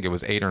I think it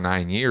was 8 or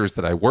 9 years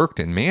that I worked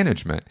in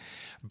management.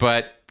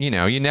 But,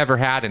 you never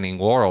had any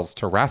laurels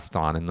to rest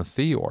on in the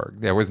Sea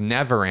Org. There was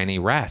never any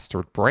rest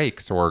or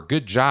breaks or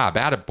good job,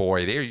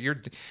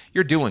 attaboy,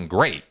 you're doing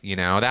great.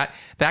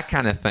 That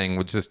kind of thing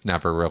would just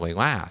never really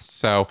last.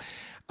 So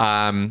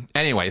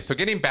anyway, so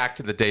getting back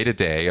to the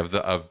day-to-day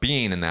of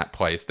being in that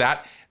place,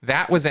 that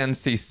was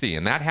NCC,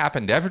 and that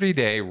happened every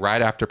day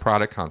right after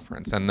product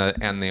conference. And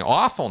the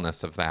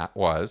awfulness of that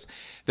was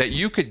that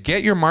you could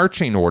get your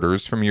marching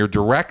orders from your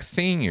direct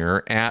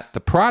senior at the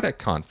product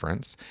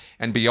conference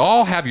and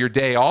have your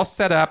day all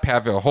set up,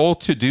 have a whole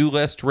to-do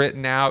list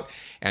written out,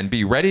 and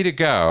be ready to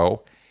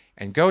go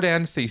to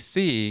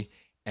NCC,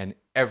 and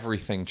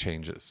everything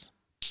changes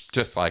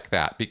just like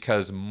that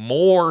because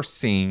more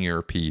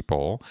senior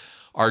people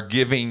are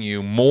giving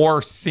you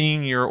more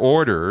senior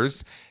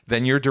orders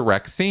than your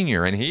direct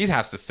senior. And he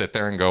has to sit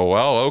there and go,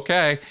 well,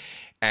 okay.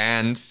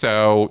 And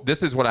so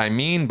this is what I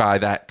mean by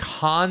that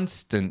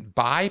constant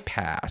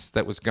bypass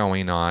that was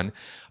going on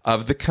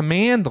of the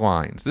command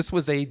lines. This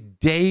was a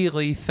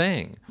daily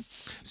thing.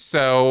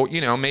 So,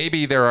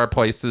 maybe there are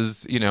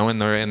places, in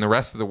the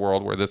rest of the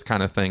world where this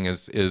kind of thing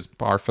is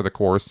par for the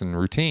course and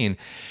routine.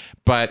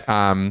 But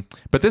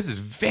this is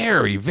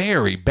very,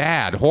 very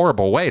bad,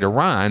 horrible way to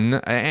run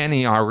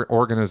any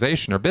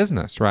organization or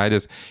business, right?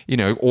 Is,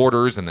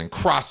 orders and then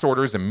cross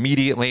orders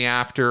immediately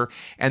after.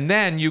 And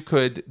then you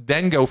could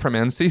then go from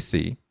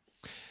NCC,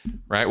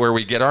 right, where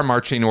we get our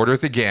marching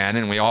orders again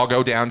and we all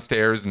go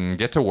downstairs and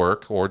get to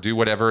work or do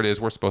whatever it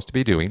is we're supposed to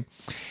be doing.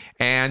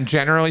 And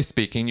generally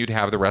speaking, you'd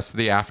have the rest of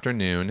the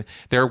afternoon.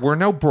 There were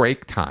no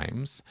break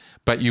times,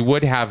 but you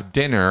would have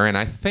dinner. And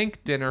I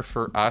think dinner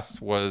for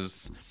us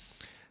was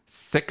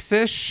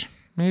 6-ish,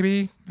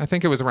 maybe. I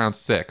think it was around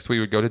 6. We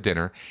would go to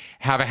dinner,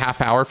 have a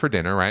half hour for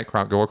dinner, right?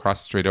 Go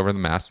across the street over the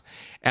mess,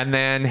 and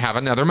then have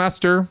another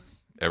muster.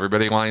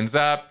 Everybody lines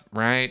up,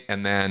 right?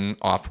 And then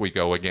off we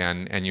go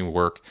again, and you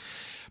work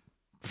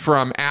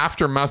from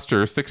after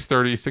muster,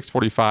 6:30,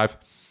 6:45,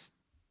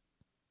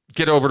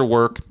 get over to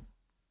work.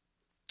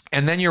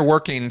 And then you're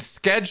working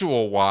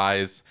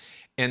schedule-wise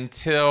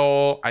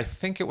until I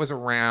think it was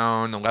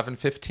around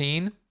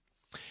 11:15.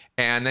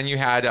 And then you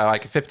had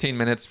like 15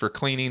 minutes for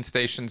cleaning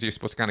stations. You're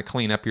supposed to kind of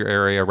clean up your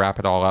area, wrap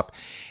it all up.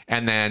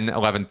 And then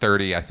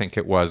 11:30, I think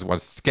it was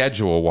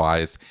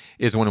schedule-wise,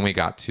 is when we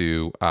got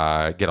to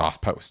get off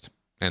post.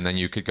 And then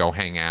you could go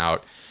hang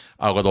out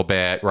a little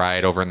bit,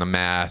 right, over in the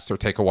mess, or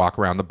take a walk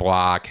around the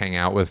block, hang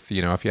out with,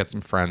 if you had some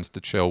friends to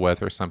chill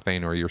with or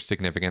something, or your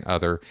significant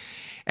other.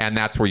 And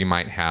that's where you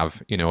might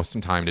have,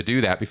 some time to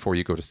do that before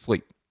you go to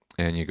sleep.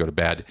 And you go to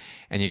bed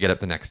and you get up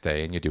the next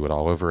day and you do it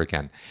all over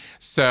again.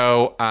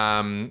 So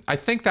I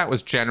think that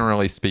was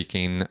generally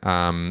speaking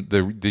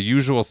the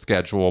usual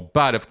schedule.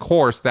 But of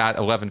course, that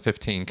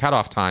 11:15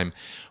 cutoff time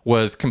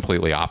was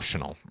completely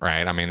optional,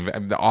 right? I mean,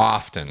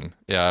 often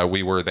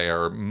we were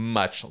there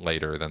much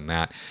later than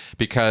that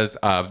because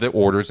of the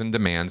orders and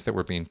demands that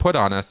were being put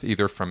on us,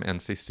 either from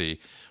NCC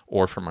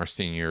or from our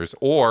seniors.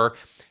 Or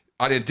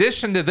in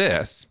addition to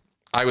this,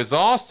 I was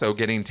also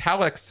getting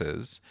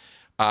telexes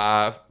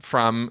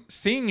from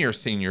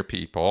senior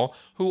people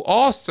who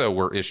also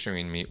were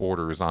issuing me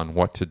orders on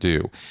what to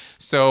do.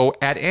 So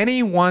at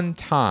any one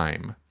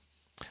time,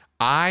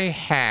 I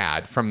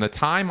had, from the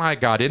time I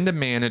got into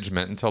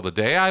management until the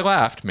day I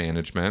left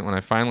management, when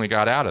I finally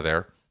got out of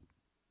there,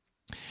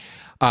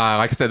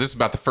 like I said, this is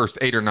about the first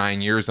 8 or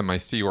 9 years of my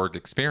Sea Org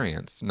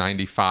experience,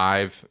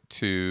 95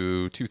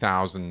 to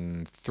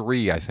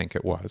 2003, I think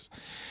it was.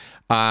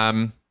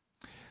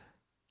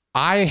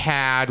 I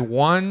had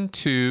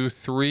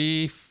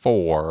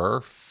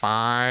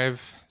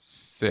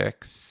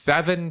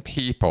 7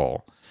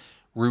 people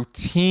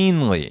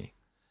routinely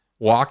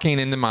walking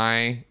into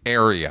my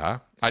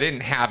area. I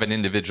didn't have an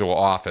individual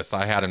office.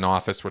 I had an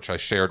office which I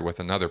shared with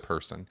another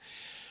person.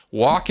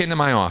 Walk into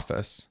my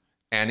office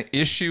and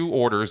issue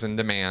orders and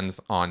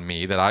demands on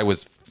me that I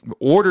was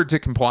ordered to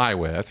comply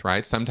with,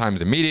 right?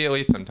 Sometimes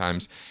immediately,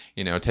 sometimes,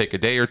 take a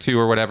day or two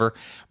or whatever.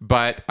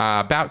 But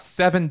about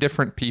 7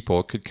 different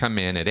people could come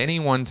in at any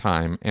one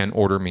time and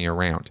order me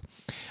around.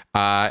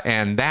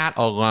 And that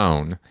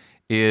alone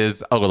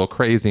is a little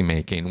crazy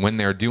making. When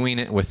they're doing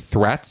it with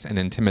threats and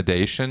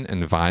intimidation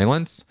and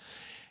violence,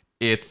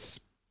 it's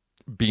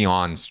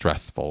beyond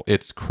stressful.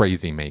 It's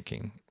crazy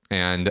making.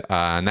 And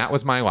that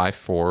was my life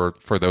for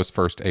those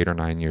first 8 or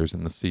 9 years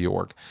in the Sea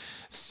Org.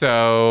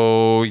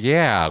 So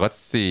yeah, let's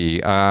see.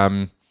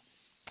 In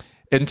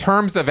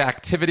terms of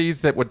activities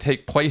that would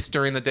take place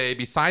during the day,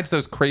 besides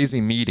those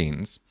crazy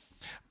meetings,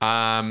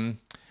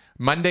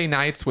 Monday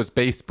nights was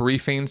base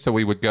briefing. So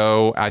we would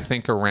go, I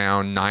think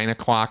around 9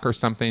 o'clock or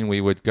something. We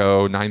would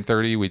go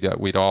 9:30.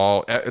 We'd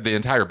all, the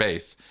entire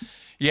base.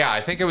 Yeah, I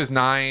think it was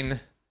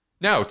 10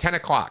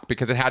 o'clock,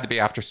 because it had to be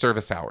after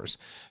service hours.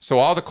 So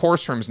all the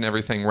course rooms and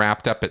everything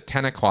wrapped up at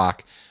 10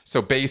 o'clock.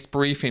 So base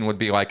briefing would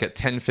be like at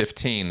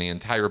 10:15. The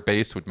entire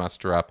base would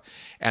muster up.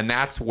 And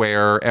that's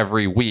where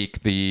every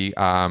week the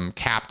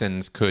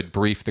captains could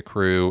brief the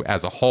crew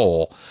as a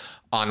whole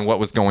on what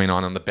was going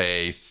on the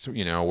base,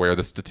 where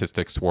the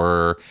statistics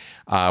were,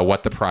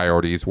 what the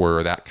priorities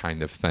were, that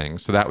kind of thing.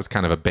 So that was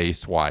kind of a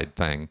base-wide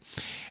thing.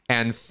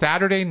 And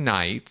Saturday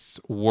nights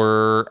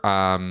were...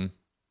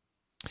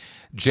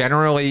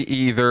 generally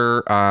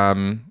either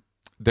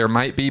there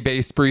might be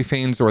base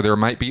briefings or there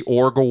might be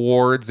org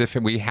awards if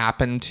we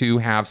happen to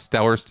have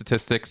stellar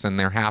statistics and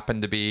there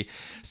happened to be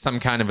some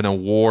kind of an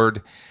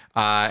award.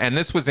 And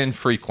this was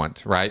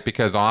infrequent, right?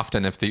 Because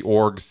often if the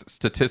org's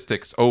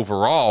statistics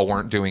overall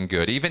weren't doing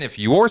good, even if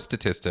your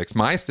statistics,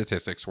 my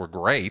statistics were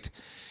great,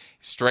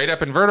 straight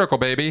up and vertical,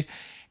 baby,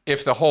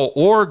 if the whole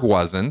org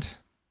wasn't,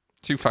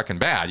 too fucking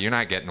bad. You're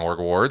not getting org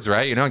awards,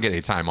 right? You don't get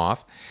any time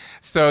off.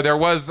 So there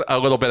was a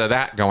little bit of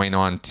that going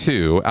on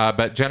too.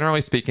 But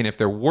generally speaking, if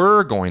there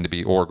were going to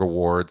be org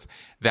awards,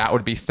 that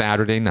would be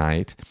Saturday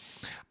night.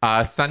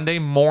 Sunday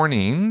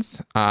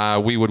mornings,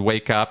 we would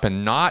wake up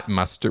and not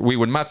muster. We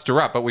would muster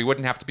up, but we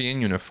wouldn't have to be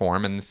in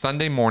uniform. And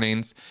Sunday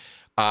mornings,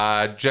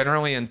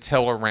 generally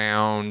until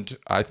around,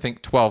 I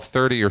think,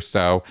 12:30 or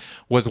so,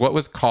 was what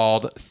was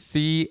called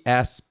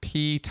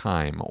CSP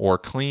time, or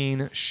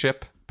Clean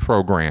Ship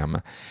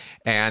Program.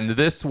 And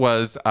this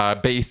was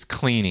base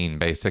cleaning,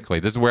 basically.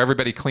 This is where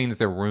everybody cleans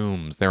their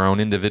rooms, their own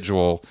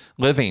individual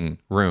living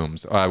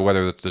rooms,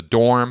 whether it's a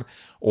dorm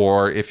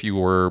or if you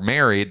were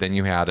married, then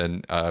you had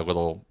a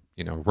little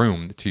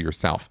room to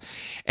yourself.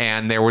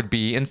 And there would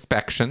be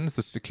inspections.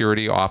 The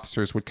security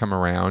officers would come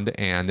around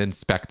and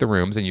inspect the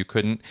rooms, and you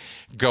couldn't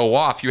go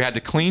off. You had to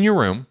clean your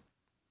room,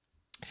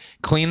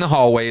 clean the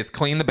hallways,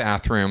 clean the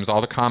bathrooms. All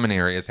the common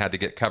areas had to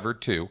get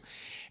covered too.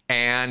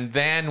 And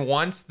then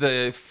once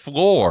the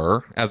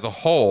floor as a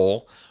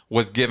whole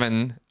was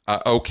given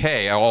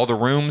okay, all the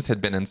rooms had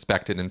been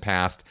inspected and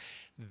passed,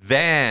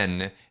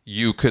 then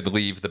you could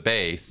leave the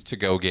base to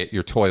go get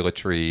your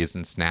toiletries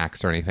and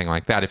snacks or anything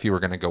like that if you were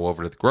going to go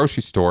over to the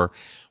grocery store,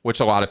 which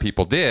a lot of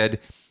people did.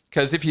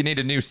 Because if you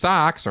needed new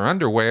socks or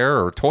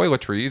underwear or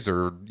toiletries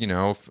or,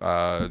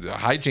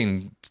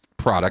 hygiene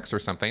products or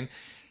something,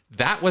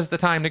 that was the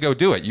time to go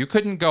do it. You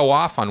couldn't go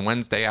off on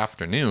Wednesday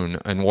afternoon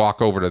and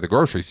walk over to the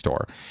grocery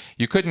store.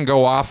 You couldn't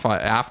go off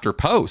after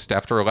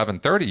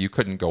 11:30. You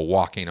couldn't go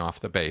walking off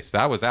the base.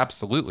 That was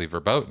absolutely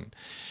verboten.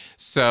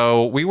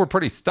 So we were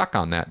pretty stuck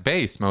on that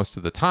base most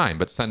of the time.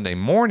 But Sunday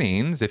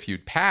mornings, if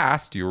you'd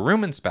passed your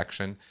room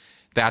inspection,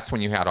 that's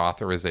when you had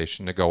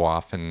authorization to go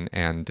off and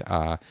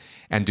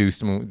do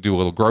a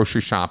little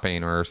grocery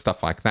shopping or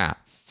stuff like that.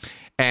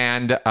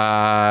 And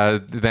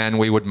then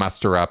we would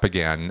muster up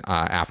again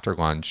after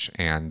lunch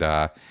and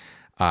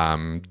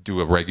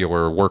do a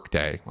regular work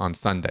day on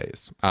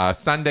Sundays.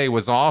 Sunday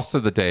was also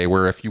the day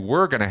where if you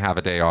were going to have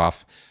a day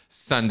off,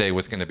 Sunday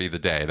was going to be the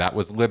day. That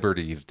was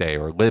Liberty's Day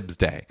or Lib's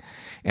Day.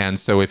 And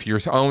so if your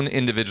own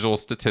individual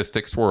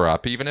statistics were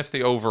up, even if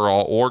the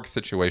overall org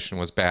situation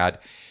was bad,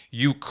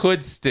 you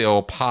could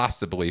still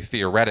possibly,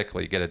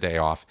 theoretically, get a day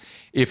off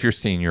if your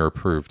senior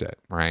approved it,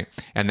 right?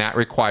 And that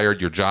required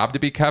your job to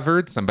be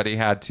covered. Somebody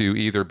had to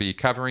either be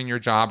covering your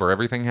job or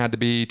everything had to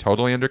be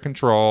totally under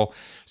control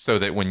so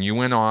that when you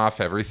went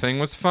off, everything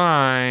was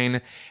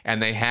fine.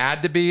 And they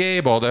had to be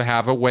able to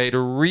have a way to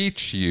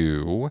reach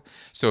you.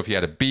 So if you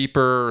had a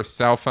beeper or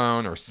cell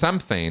phone or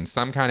something,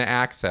 some kind of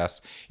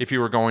access, if you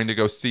were going to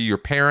go see your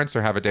parents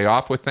or have a day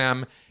off with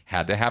them,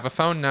 had to have a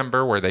phone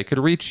number where they could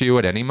reach you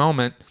at any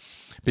moment.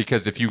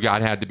 Because if you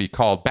had to be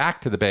called back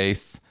to the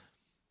base,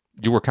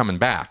 you were coming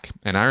back.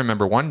 And I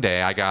remember one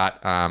day I got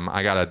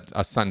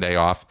a Sunday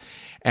off,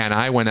 and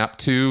I went up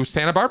to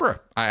Santa Barbara.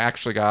 I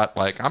actually got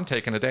I'm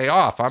taking a day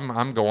off.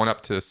 I'm going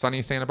up to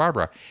sunny Santa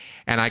Barbara,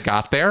 and I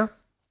got there,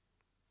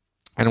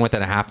 And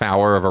within a half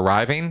hour of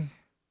arriving,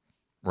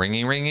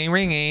 ringy, ringy,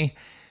 ringy,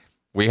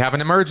 we have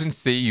an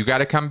emergency. You got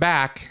to come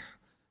back.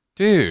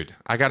 Dude,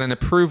 I got an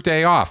approved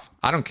day off.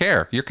 I don't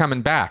care. You're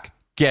coming back.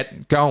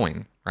 Get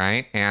going,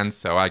 right? And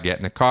so I get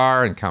in a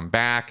car and come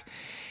back,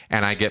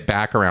 and I get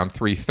back around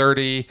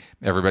 3:30.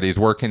 Everybody's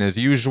working as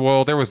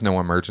usual. There was no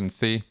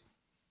emergency.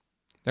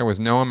 There was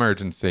no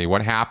emergency.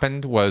 What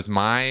happened was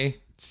my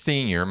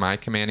senior, my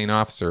commanding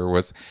officer,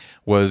 was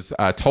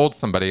told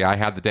somebody I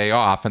had the day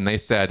off, and they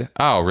said,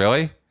 "Oh,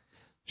 really?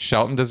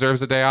 Shelton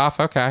deserves a day off?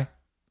 Okay."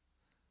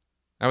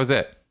 That was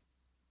it.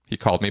 He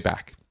called me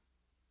back,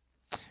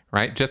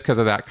 right? Just because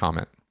of that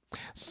comment.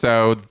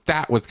 So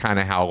that was kind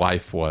of how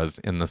life was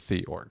in the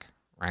Sea Org,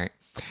 right?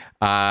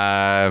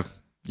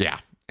 Yeah.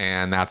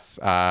 And that's,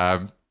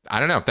 I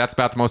don't know. That's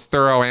about the most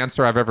thorough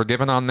answer I've ever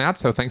given on that.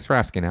 So thanks for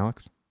asking,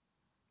 Alex.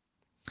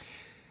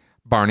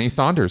 Barney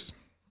Saunders.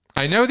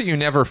 I know that you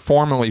never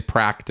formally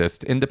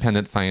practiced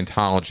independent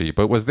Scientology,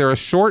 but was there a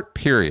short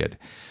period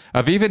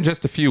of even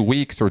just a few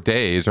weeks or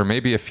days or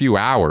maybe a few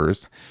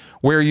hours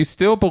where you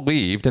still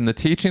believed in the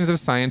teachings of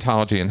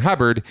Scientology and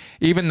Hubbard,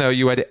 even though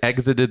you had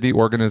exited the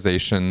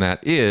organization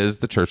that is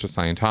the Church of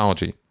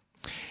Scientology?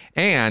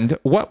 And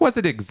what was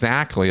it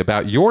exactly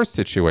about your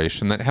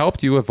situation that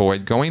helped you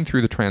avoid going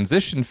through the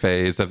transition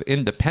phase of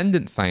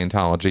independent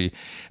Scientology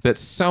that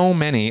so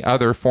many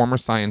other former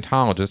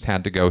Scientologists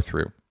had to go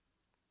through?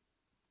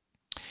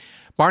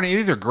 Barney,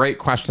 these are great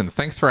questions.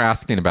 Thanks for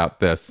asking about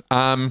this.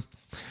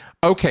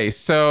 Okay,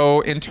 so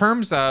in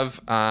terms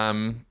of...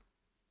 no,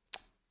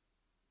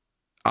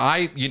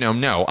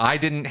 I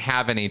didn't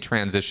have any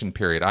transition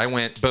period. I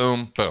went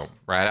boom, boom,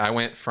 right? I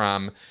went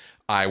from,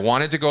 I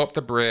wanted to go up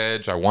the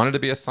bridge. I wanted to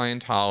be a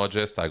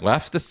Scientologist. I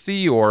left the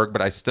Sea Org,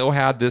 but I still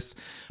had this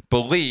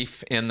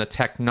belief in the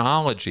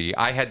technology.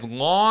 I had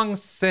long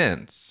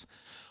since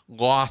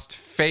lost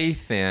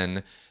faith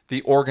in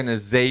the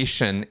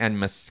organization and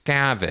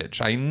Miscavige.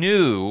 I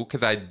knew,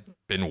 because I'd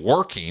been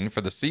working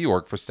for the Sea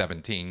Org for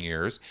 17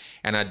 years,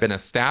 and I'd been a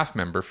staff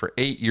member for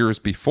 8 years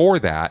before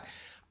that.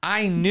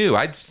 I knew,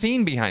 I'd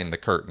seen behind the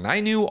curtain.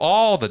 I knew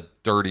all the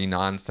dirty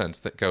nonsense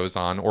that goes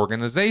on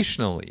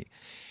organizationally.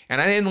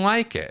 And I didn't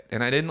like it.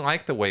 And I didn't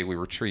like the way we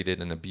were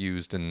treated and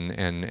abused and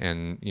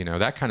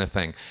that kind of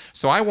thing.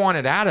 So I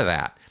wanted out of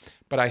that.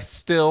 But I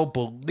still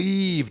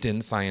believed in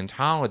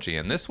Scientology.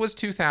 And this was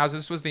 2000,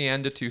 this was the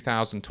end of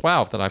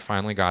 2012 that I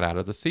finally got out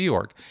of the Sea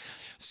Org.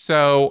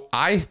 So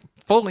I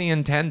fully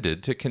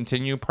intended to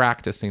continue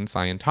practicing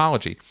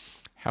Scientology.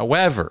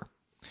 However,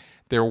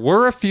 there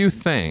were a few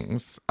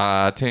things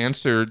to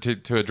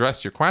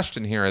address your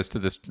question here as to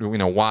this,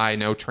 why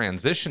no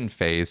transition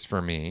phase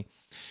for me.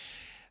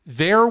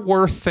 There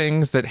were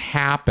things that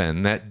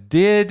happened that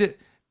did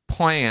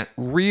plant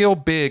real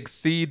big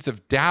seeds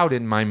of doubt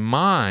in my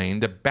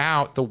mind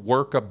about the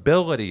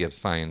workability of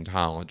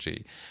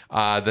Scientology,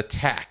 the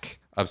tech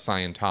of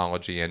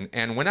Scientology.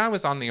 And when I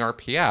was on the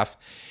RPF,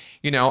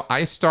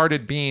 I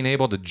started being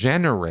able to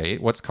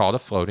generate what's called a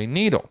floating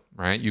needle,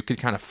 right? You could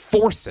kind of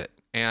force it.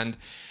 And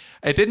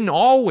it didn't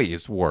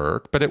always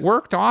work, but it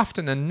worked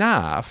often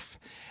enough.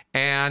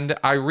 And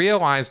I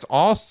realized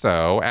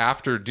also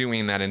after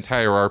doing that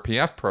entire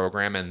RPF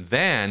program and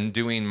then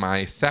doing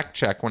my sec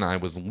check when I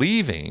was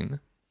leaving,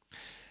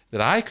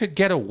 that I could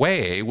get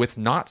away with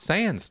not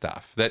saying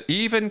stuff, that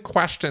even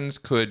questions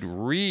could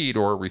read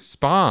or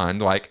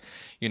respond like,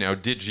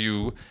 did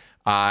you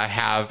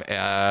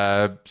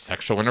have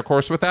sexual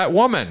intercourse with that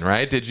woman,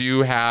 right? Did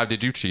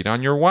you cheat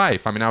on your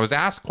wife? I mean, I was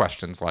asked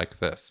questions like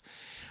this.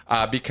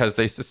 Because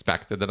they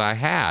suspected that I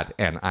had,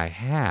 and I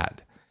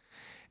had.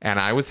 And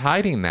I was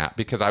hiding that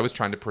because I was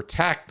trying to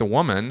protect the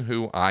woman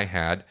who I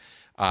had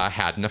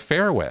had an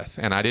affair with,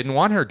 and I didn't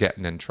want her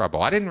getting in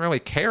trouble. I didn't really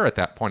care at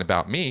that point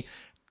about me.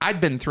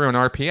 I'd been through an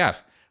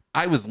RPF.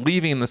 I was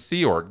leaving the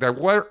Sea Org. There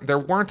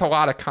weren't a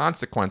lot of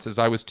consequences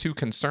I was too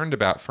concerned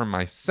about for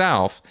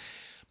myself,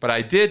 but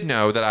I did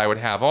know that I would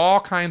have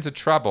all kinds of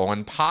trouble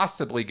and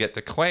possibly get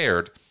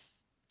declared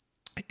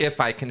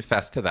if I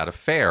confessed to that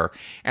affair.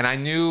 And I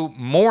knew,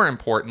 more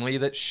importantly,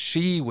 that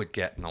she would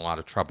get in a lot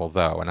of trouble,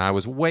 though. And I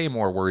was way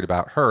more worried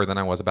about her than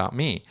I was about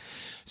me.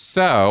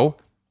 So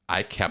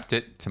I kept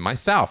it to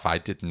myself. I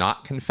did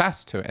not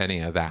confess to any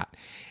of that.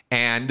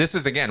 And this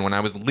was, again, when I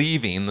was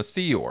leaving the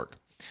Sea Org.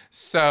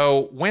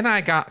 So when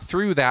I got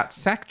through that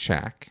sec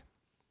check,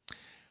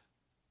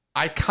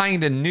 I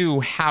kind of knew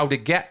how to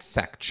get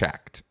sec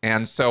checked.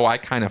 And so I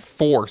kind of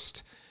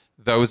forced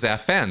those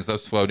FNs,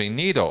 those floating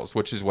needles,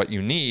 which is what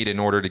you need in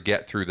order to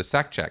get through the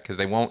sec check, because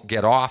they won't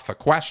get off a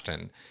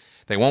question.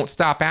 They won't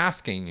stop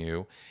asking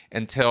you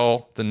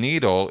until the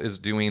needle is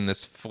doing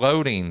this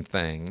floating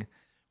thing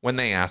when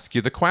they ask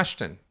you the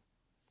question,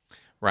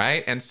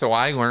 right? And so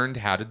I learned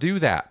how to do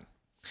that.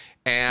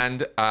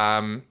 And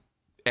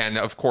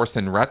of course,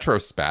 in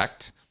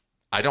retrospect,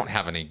 I don't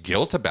have any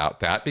guilt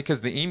about that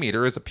because the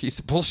e-meter is a piece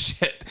of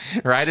bullshit,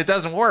 right? It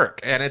doesn't work,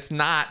 and it's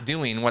not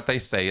doing what they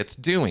say it's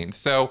doing.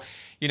 So,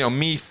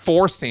 me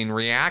forcing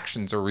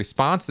reactions or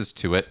responses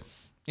to it,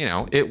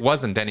 it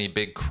wasn't any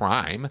big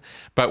crime.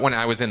 But when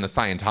I was in the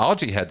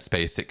Scientology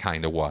headspace, it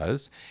kind of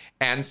was.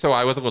 And so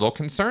I was a little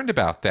concerned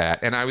about that.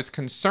 And I was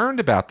concerned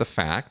about the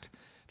fact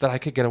that I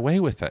could get away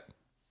with it.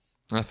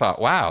 And I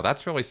thought, wow,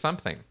 that's really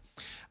something.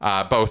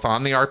 Both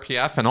on the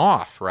RPF and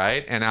off,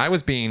 right? And I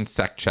was being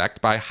sec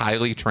checked by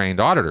highly trained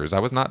auditors. I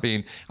was not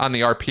being on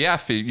the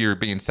RPF. You're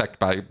being sec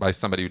by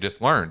somebody who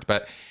just learned.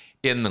 But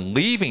in the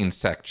leaving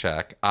sec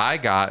check, I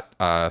got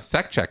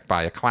sec checked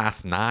by a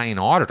class 9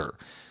 auditor,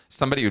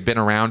 somebody who'd been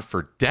around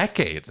for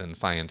decades in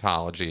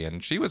Scientology.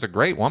 And she was a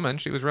great woman.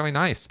 She was really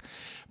nice.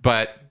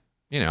 But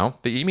the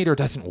e-meter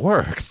doesn't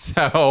work.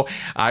 So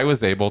I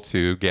was able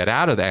to get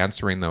out of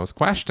answering those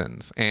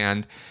questions.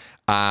 And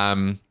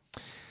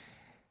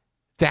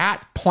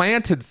that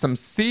planted some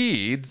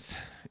seeds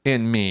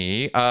in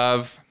me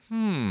of,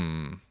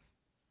 what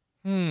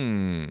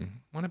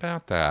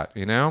about that?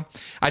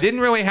 I didn't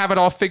really have it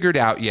all figured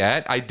out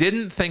yet. I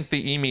didn't think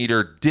the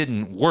e-meter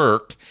didn't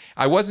work.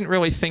 I wasn't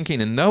really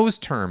thinking in those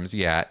terms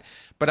yet,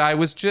 but I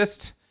was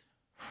just,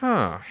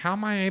 how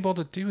am I able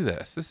to do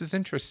this? This is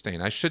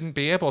interesting. I shouldn't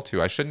be able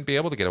to. I shouldn't be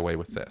able to get away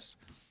with this.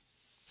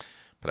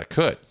 But I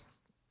could.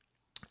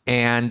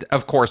 And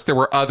of course, there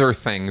were other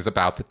things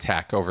about the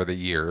tech over the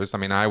years. I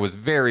mean, I was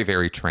very,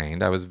 very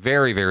trained. I was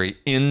very, very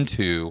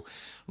into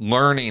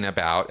learning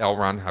about L.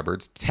 Ron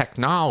Hubbard's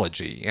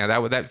technology. And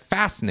that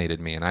fascinated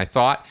me. And I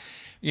thought,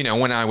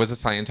 when I was a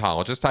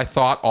Scientologist, I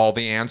thought all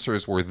the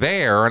answers were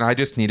there and I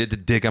just needed to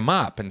dig them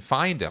up and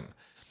find them.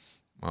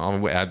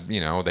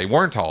 Well, they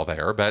weren't all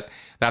there, but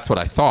that's what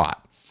I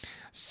thought.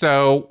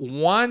 So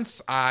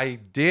once I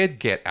did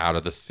get out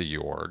of the Sea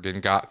Org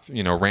and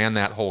ran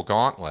that whole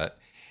gauntlet,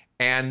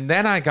 and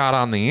then I got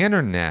on the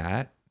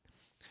internet,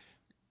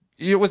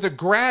 it was a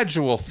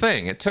gradual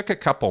thing. It took a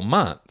couple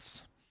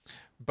months.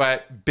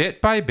 But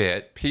bit by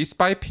bit, piece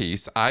by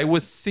piece, I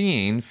was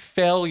seeing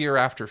failure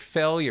after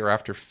failure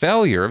after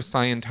failure of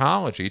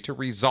Scientology to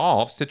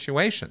resolve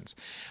situations.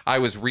 I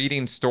was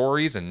reading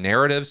stories and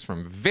narratives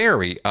from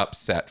very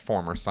upset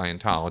former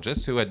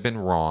Scientologists who had been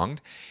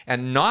wronged,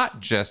 and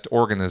not just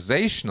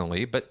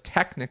organizationally, but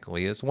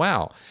technically as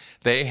well.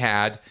 They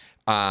had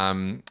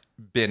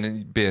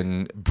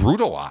been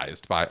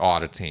brutalized by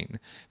auditing.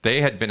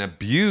 They had been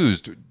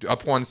abused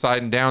up one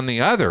side and down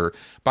the other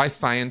by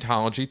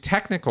Scientology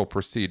technical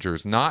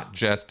procedures, not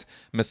just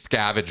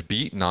Miscavige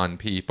beating on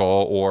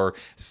people or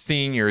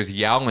seniors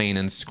yelling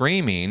and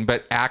screaming,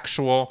 but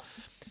actual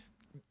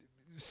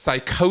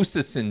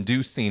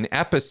psychosis-inducing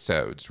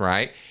episodes,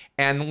 right?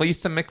 And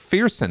Lisa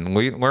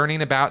McPherson,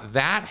 learning about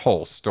that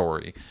whole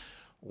story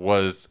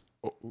was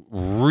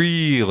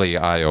really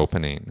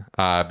eye-opening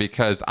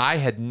because I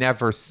had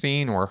never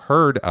seen or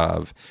heard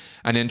of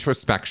an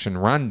introspection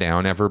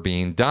rundown ever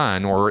being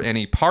done or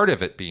any part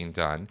of it being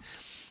done.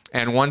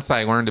 And once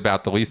I learned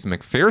about the Lisa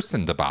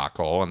McPherson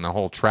debacle and the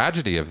whole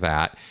tragedy of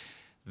that,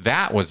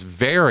 that was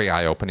very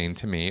eye-opening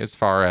to me as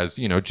far as,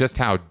 just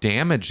how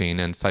damaging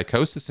and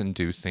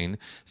psychosis-inducing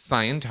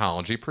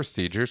Scientology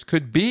procedures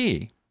could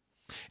be.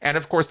 And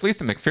of course,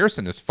 Lisa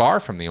McPherson is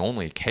far from the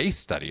only case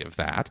study of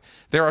that.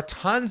 There are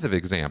tons of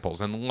examples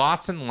and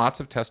lots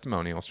of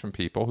testimonials from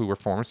people who were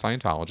former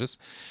Scientologists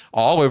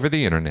all over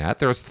the internet.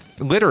 There's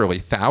literally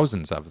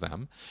thousands of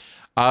them,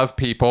 of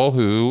people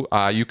who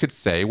you could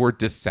say were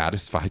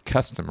dissatisfied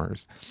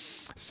customers.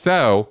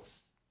 So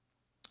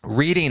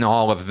reading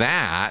all of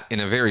that in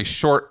a very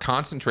short,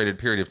 concentrated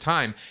period of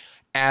time,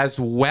 as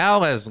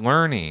well as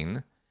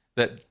learning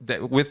that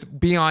with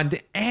beyond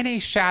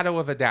any shadow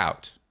of a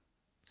doubt,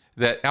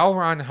 that L.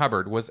 Ron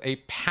Hubbard was a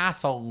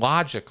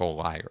pathological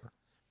liar.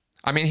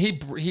 I mean,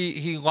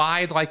 he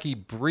lied like he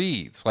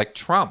breathes, like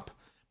Trump.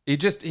 He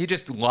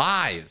just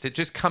lies. It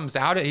just comes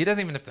out. He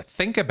doesn't even have to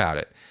think about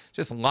it.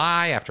 Just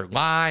lie after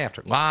lie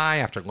after lie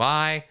after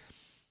lie.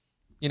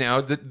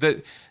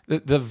 The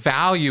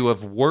value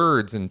of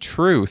words and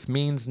truth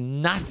means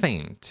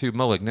nothing to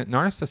malignant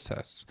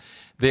narcissists.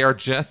 They are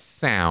just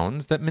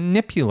sounds that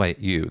manipulate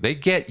you. They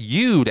get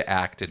you to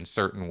act in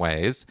certain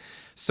ways.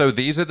 So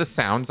these are the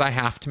sounds I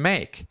have to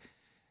make.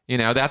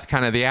 That's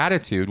kind of the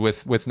attitude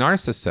with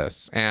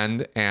narcissists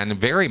and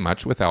very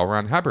much with L.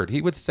 Ron Hubbard.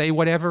 He would say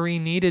whatever he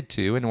needed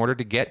to in order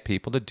to get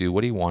people to do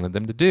what he wanted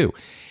them to do.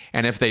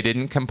 And if they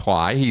didn't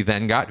comply, he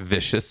then got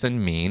vicious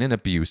and mean and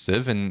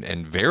abusive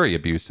and very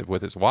abusive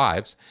with his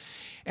wives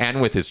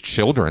and with his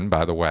children,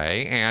 by the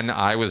way. And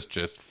I was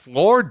just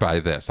floored by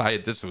this.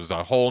 This was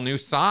a whole new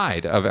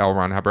side of L.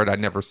 Ron Hubbard I'd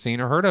never seen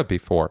or heard of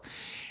before.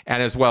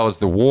 And as well as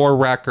the war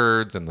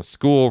records and the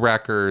school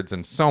records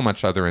and so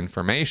much other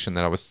information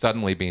that I was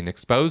suddenly being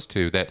exposed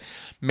to that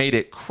made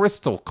it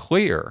crystal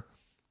clear,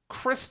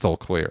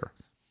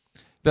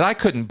 that I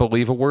couldn't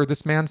believe a word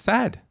this man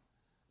said.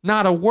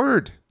 Not a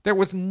word. There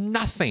was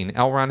nothing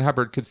L. Ron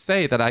Hubbard could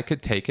say that I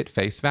could take at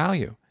face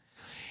value.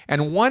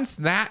 And once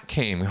that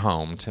came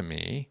home to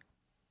me,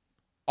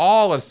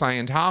 all of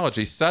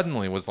Scientology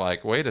suddenly was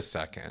like, wait a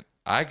second,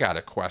 I got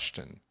to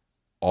question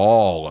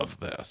all of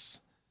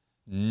this.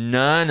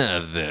 None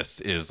of this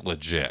is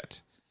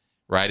legit,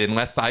 right?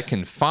 Unless I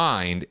can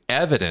find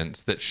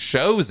evidence that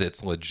shows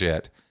it's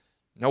legit,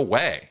 No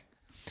way.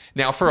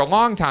 Now, for a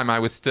long time, I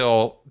was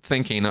still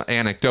thinking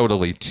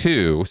anecdotally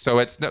too. So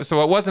it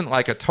wasn't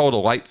like a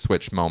total light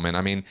switch moment.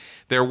 I mean,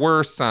 there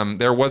was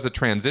a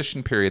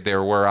transition period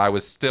there where I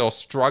was still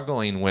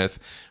struggling with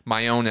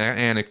my own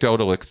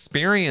anecdotal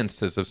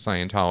experiences of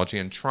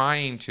Scientology and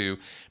trying to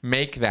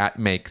make that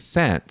make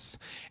sense.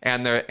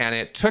 And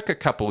it took a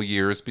couple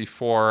years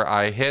before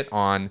I hit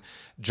on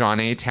Jon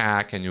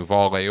Atack and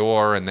Yuval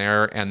Leor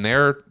and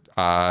their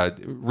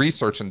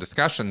research and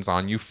discussions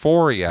on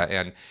euphoria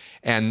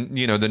and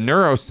the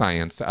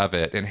neuroscience of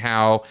it, and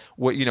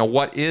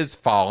what is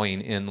falling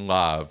in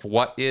love,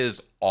 what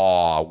is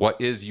awe, what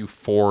is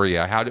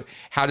euphoria,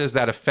 how does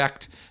that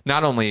affect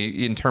not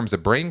only in terms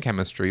of brain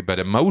chemistry but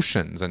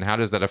emotions, and how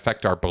does that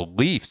affect our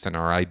beliefs and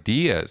our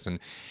ideas, and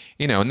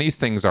these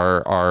things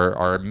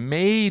are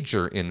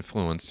major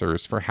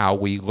influencers for how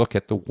we look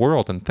at the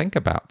world and think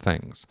about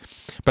things.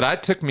 But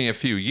it took me a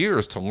few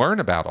years to learn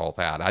about all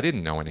that. I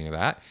didn't know any of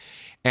that.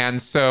 And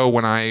so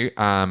when I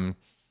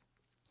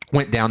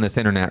went down this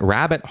internet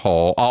rabbit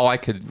hole, all I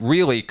could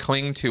really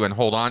cling to and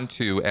hold on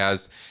to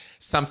as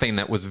something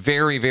that was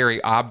very,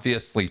 very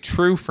obviously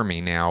true for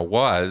me now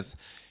was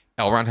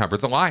L. Ron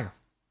Hubbard's a liar.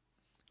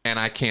 And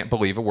I can't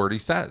believe a word he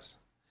says.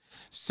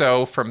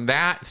 So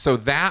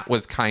that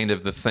was kind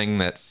of the thing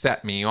that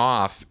set me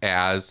off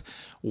as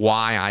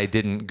why I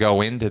didn't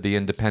go into the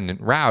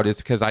independent route, is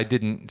because I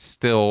didn't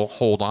still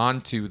hold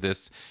on to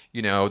this,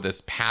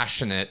 this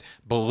passionate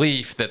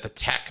belief that the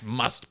tech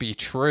must be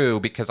true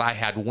because I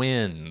had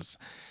wins,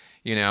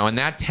 and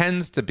that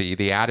tends to be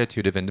the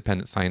attitude of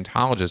independent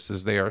Scientologists,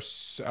 is they are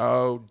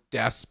so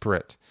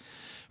desperate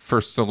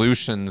for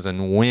solutions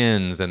and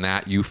wins and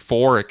that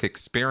euphoric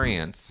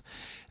experience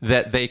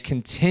that they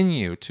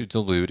continue to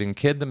delude and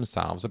kid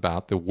themselves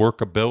about the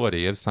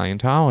workability of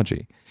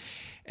Scientology.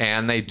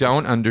 And they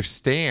don't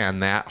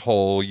understand that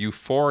whole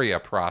euphoria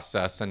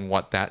process and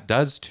what that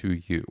does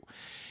to you.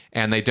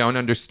 And they don't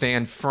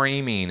understand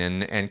framing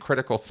and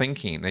critical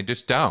thinking. They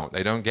just don't.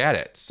 They don't get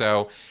it.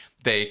 So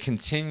they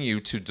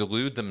continue to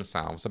delude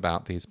themselves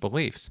about these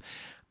beliefs.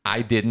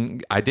 I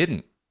didn't,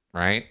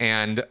 right?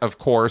 And of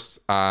course,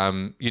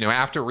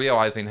 after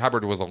realizing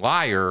Hubbard was a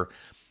liar,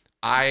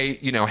 I,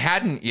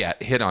 hadn't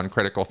yet hit on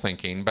critical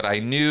thinking, but I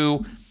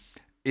knew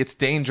it's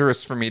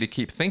dangerous for me to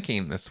keep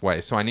thinking this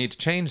way. So I need to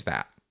change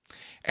that.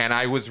 And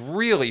I was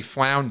really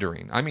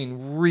floundering. I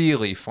mean,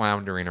 really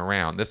floundering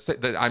around.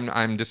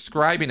 I'm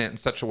describing it in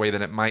such a way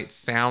that it might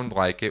sound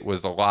like it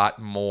was a lot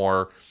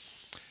more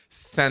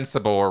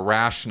sensible or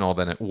rational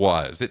than it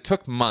was. It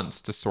took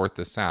months to sort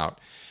this out.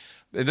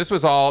 This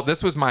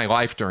was my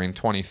life during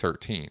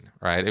 2013,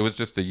 right? It was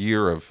just a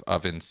year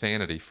of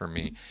insanity for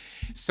me.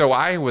 So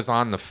I was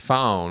on the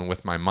phone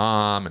with my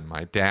mom and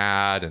my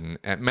dad and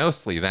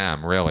mostly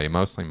them, really,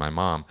 mostly my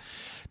mom,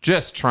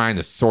 just trying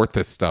to sort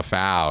this stuff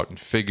out and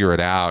figure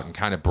it out and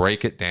kind of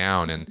break it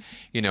down and,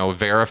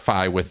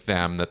 verify with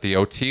them that the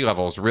OT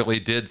levels really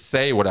did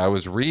say what I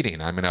was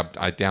reading. I mean,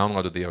 I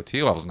downloaded the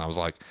OT levels and I was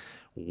like,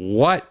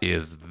 what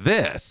is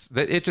this?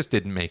 That it just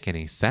didn't make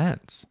any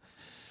sense.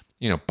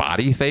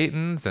 Body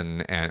thetans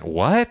and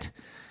what?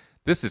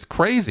 This is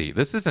crazy.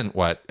 This isn't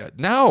what,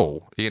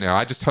 no.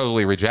 I just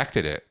totally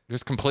rejected it,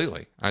 just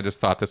completely. I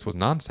just thought this was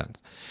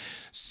nonsense.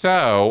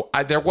 So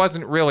there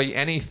wasn't really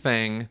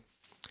anything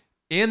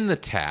in the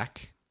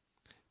tech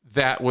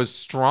that was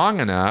strong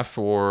enough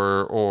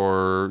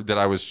or that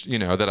I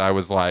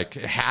was like,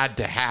 had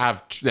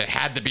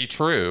to be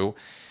true,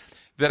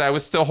 that I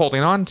was still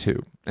holding on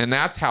to. And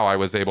that's how I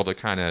was able to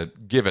kind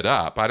of give it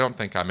up. I don't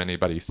think I'm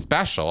anybody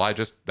special.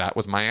 That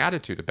was my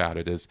attitude about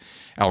it, is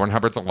L. Ron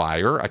Hubbard's a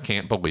liar. I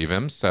can't believe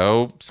him.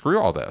 So screw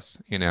all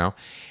this,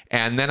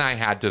 And then I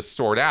had to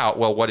sort out,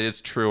 well, what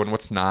is true and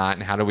what's not,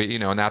 and how do we,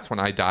 and that's when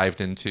I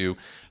dived into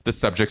the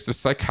subjects of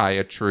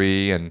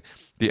psychiatry and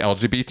the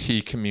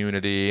LGBT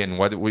community and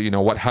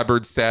what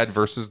Hubbard said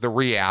versus the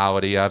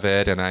reality of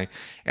it. And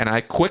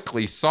I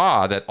quickly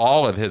saw that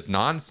all of his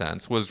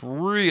nonsense was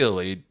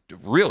really,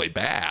 really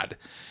bad.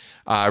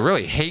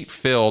 Really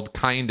hate-filled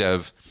kind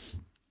of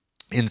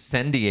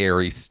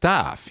incendiary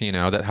stuff,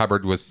 that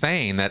Hubbard was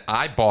saying that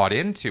I bought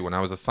into when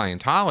I was a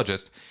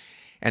Scientologist.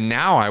 And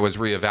now I was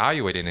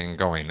reevaluating and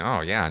going,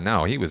 oh, yeah,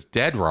 no, he was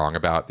dead wrong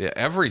about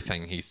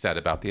everything he said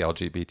about the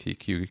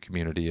LGBTQ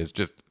community is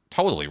just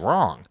totally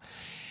wrong.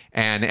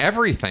 And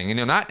everything,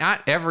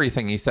 not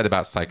everything he said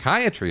about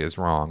psychiatry is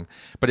wrong,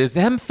 but his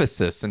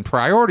emphasis and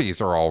priorities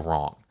are all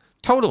wrong,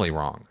 totally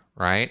wrong.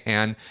 Right.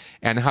 And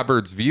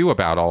Hubbard's view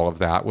about all of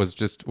that was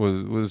just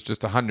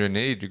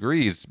 180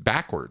 degrees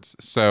backwards.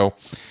 So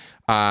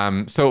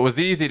it was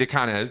easy to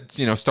kind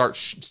of, start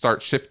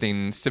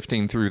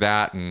sifting through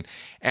that. And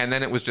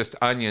then it was just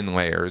onion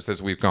layers,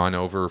 as we've gone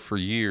over for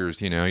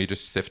years. You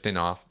just sifting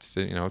off,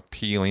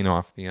 peeling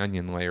off the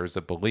onion layers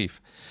of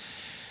belief.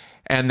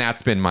 And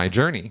that's been my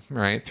journey,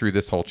 right, through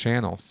this whole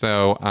channel.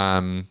 So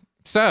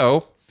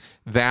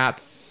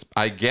that's,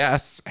 I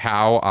guess,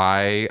 how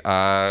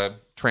I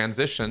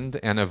transitioned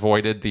and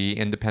avoided the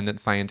independent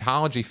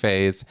Scientology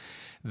phase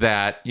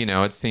that,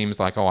 it seems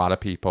like a lot of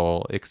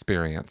people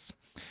experience.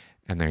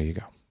 And there you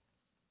go.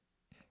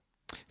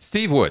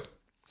 Steve Wood.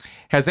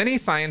 Has any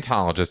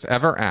Scientologist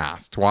ever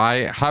asked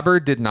why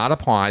Hubbard did not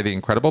apply the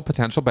incredible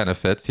potential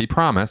benefits he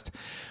promised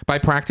by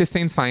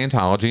practicing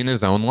Scientology in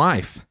his own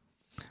life?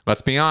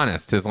 Let's be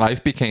honest, his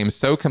life became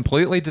so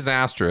completely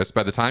disastrous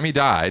by the time he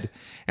died,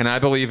 and I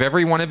believe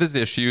every one of his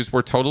issues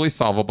were totally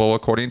solvable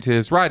according to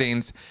his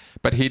writings,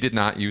 but he did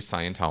not use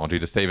Scientology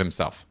to save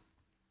himself.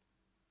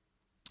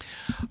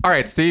 All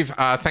right, Steve,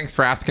 thanks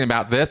for asking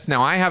about this.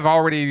 Now, I have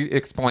already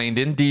explained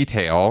in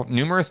detail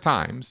numerous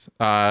times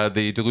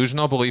the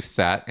delusional belief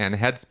set and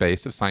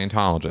headspace of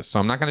Scientologists, so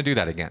I'm not going to do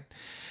that again.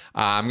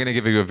 I'm going to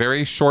give you a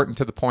very short and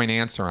to the point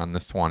answer on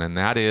this one, and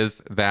that is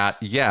that,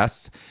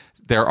 yes,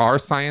 there are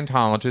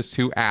Scientologists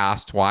who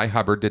asked why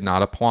Hubbard did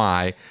not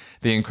apply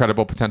the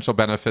incredible potential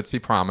benefits he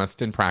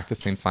promised in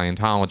practicing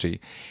Scientology.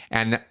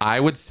 And I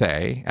would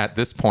say, at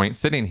this point,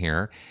 sitting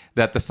here,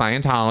 that the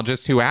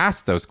Scientologists who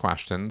asked those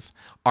questions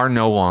are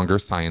no longer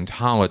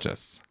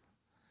Scientologists,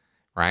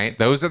 right?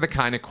 Those are the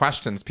kind of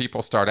questions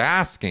people start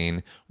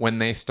asking when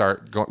they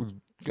start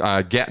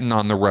getting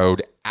on the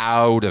road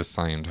out of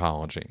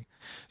Scientology.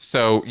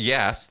 So,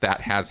 yes,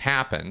 that has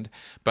happened,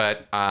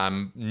 but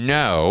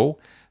no,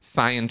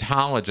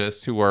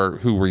 Scientologists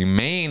who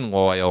remain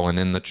loyal and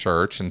in the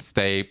church and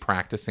stay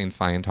practicing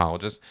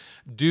Scientologists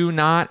do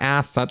not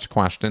ask such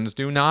questions,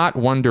 do not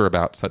wonder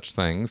about such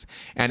things.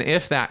 And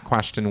if that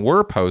question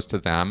were posed to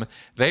them,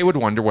 they would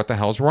wonder what the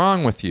hell's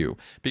wrong with you,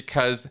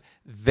 because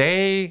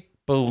they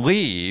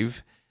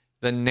believe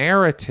the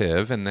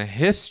narrative and the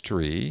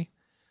history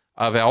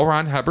of L.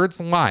 Ron Hubbard's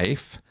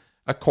life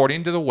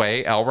according to the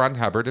way L. Ron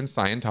Hubbard and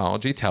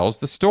Scientology tells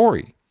the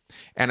story.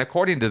 And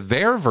according to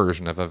their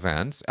version of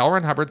events, L.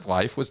 Ron Hubbard's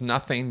life was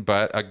nothing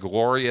but a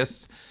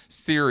glorious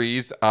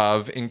series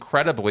of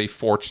incredibly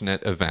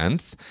fortunate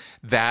events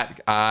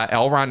that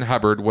L. Ron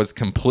Hubbard was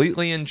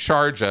completely in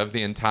charge of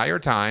the entire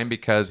time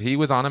because he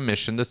was on a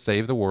mission to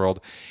save the world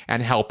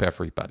and help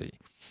everybody,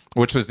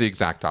 which was the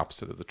exact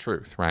opposite of the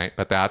truth, right?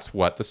 But that's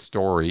what the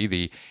story,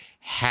 the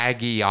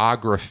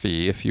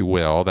hagiography, if you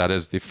will, that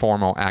is the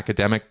formal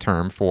academic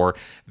term for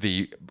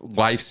the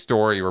life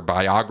story or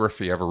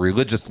biography of a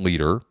religious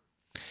leader.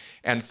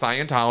 And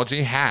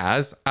Scientology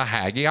has a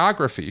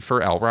hagiography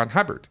for L. Ron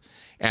Hubbard.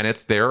 And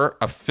it's their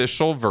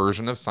official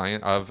version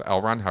of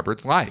L. Ron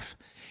Hubbard's life.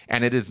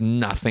 And it is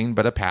nothing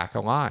but a pack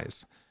of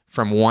lies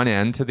from one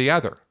end to the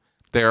other.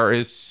 There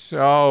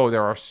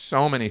are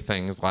so many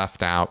things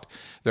left out.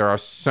 There are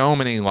so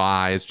many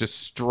lies, just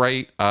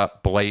straight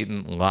up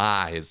blatant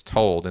lies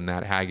told in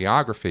that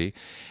hagiography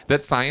that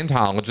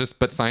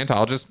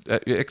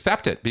Scientologists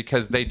accept it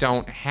because they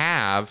don't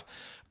have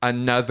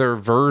another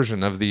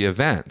version of the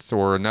events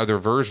or another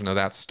version of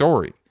that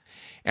story.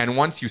 And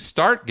once you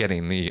start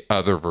getting the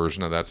other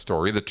version of that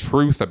story, the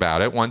truth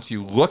about it, once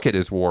you look at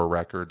his war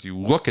records, you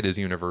look at his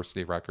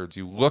university records,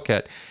 you look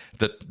at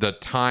the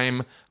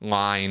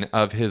timeline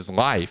of his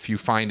life, you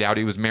find out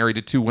he was married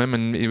to 2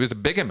 women. He was a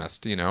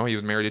bigamist, he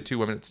was married to 2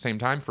 women at the same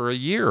time for a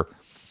year.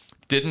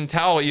 Didn't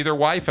tell either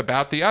wife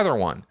about the other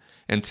one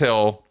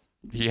until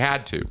he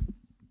had to.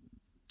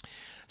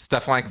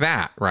 Stuff like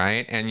that,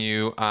 right? And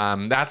you,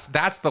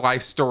 that's the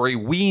life story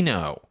we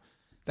know.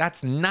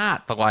 That's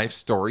not the life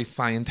story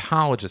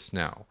Scientologists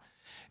know.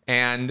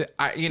 And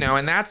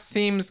and that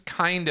seems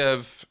kind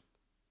of,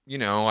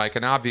 like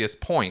an obvious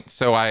point.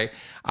 So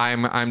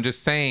I'm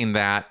just saying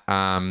that,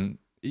 in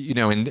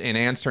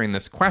answering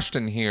this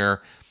question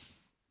here,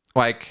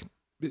 like,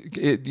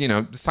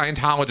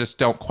 Scientologists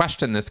don't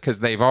question this because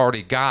they've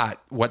already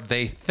got what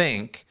they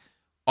think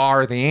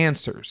are the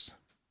answers.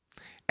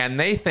 And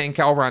they think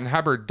L. Ron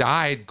Hubbard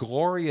died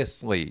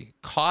gloriously,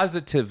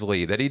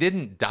 causatively, that he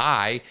didn't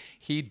die,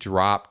 he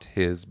dropped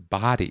his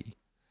body.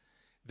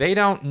 They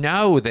don't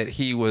know that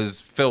he was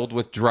filled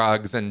with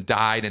drugs and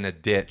died in a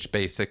ditch,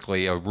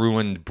 basically, a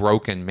ruined,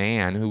 broken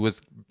man who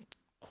was,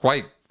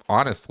 quite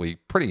honestly,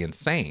 pretty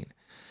insane.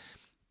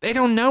 They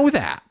don't know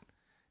that.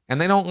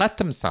 And they don't let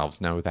themselves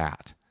know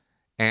that.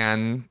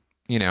 And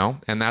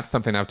that's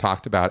something I've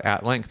talked about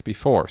at length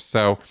before.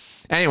 So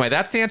anyway,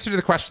 that's the answer to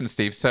the question,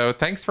 Steve. So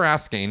thanks for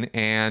asking,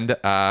 and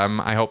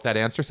I hope that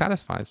answer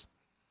satisfies.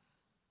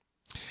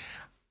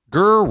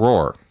 Grr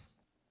Roar.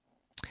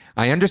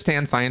 I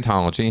understand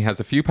Scientology has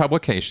a few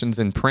publications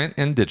in print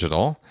and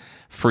digital,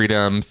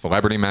 Freedom,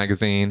 Celebrity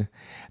Magazine,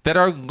 that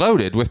are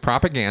loaded with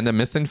propaganda,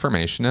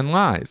 misinformation, and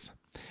lies.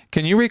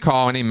 Can you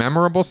recall any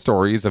memorable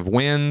stories of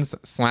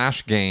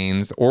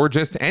wins/gains or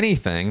just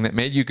anything that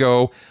made you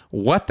go,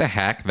 what the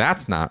heck,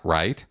 that's not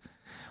right?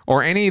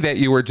 Or any that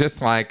you were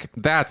just like,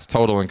 that's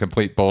total and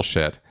complete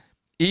bullshit,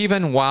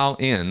 even while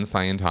in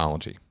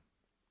Scientology?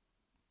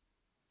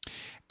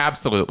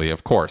 Absolutely,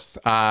 of course.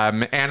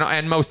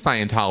 And most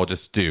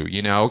Scientologists do,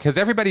 because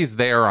everybody's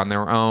there on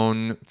their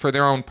own, for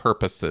their own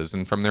purposes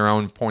and from their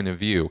own point of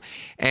view.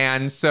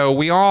 And so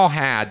we all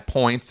had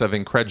points of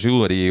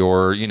incredulity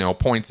or,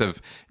 points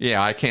of,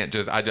 I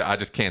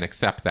just can't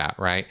accept that,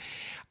 right?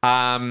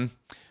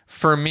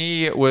 For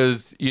me, it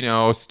was,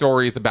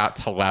 stories about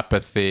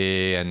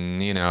telepathy and,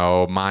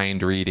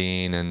 mind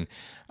reading and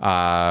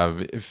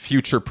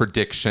future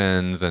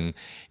predictions and,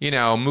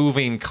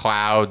 moving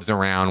clouds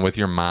around with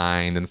your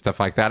mind and stuff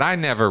like that. I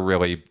never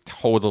really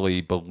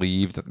totally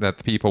believed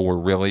that people were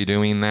really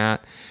doing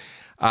that.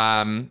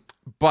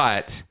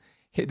 But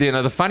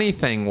the funny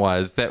thing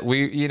was that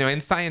in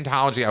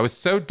Scientology, I was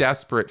so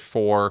desperate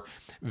for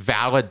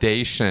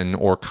validation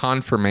or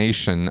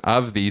confirmation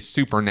of these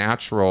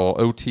supernatural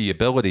OT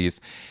abilities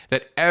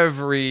that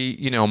every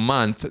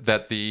month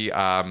that the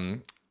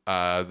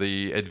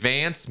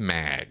Advance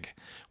Mag,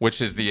 which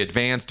is the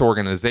Advanced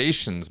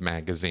Organizations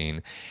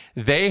magazine,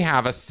 they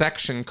have a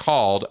section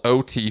called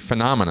OT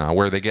Phenomena,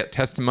 where they get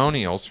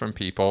testimonials from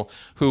people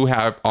who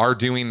are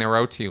doing their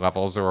OT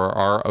levels or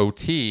are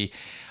OT,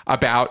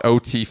 about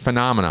OT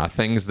phenomena,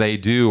 things they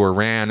do or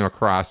ran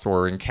across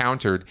or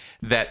encountered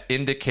that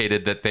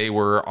indicated that they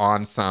were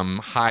on some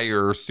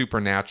higher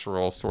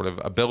supernatural sort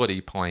of ability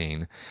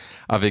plane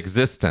of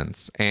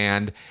existence.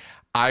 And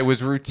I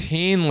was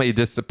routinely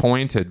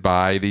disappointed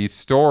by these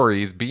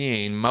stories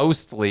being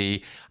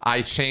mostly,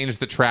 I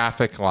changed the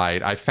traffic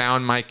light, I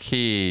found my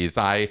keys,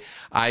 I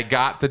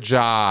got the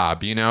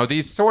job,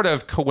 these sort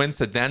of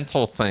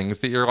coincidental things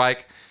that you're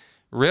like,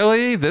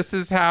 really? This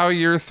is how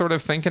you're sort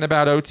of thinking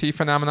about OT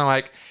phenomena?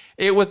 Like,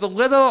 it was a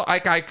little,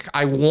 like,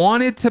 I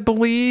wanted to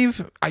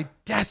believe, I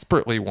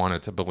desperately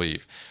wanted to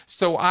believe.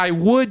 So I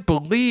would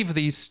believe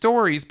these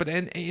stories, but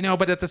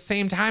at the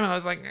same time, I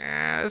was like,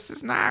 this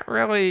is not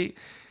really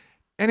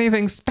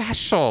anything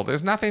special.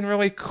 There's nothing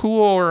really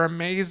cool or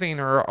amazing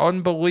or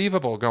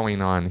unbelievable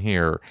going on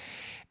here.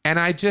 And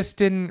I just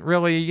didn't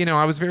really,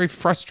 I was very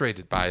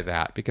frustrated by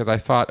that because I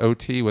thought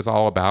OT was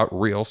all about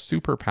real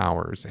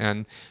superpowers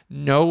and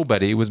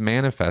nobody was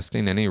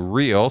manifesting any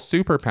real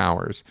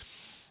superpowers.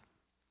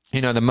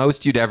 The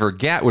most you'd ever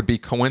get would be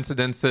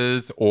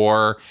coincidences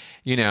or,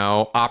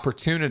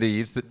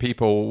 opportunities that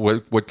people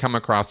would come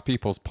across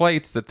people's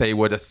plates that they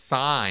would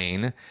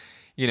assign,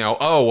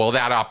 oh, well,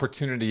 that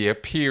opportunity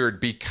appeared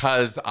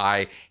because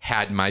I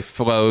had my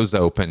flows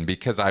open,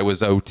 because I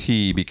was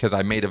OT, because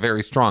I made a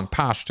very strong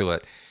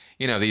postulate,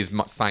 these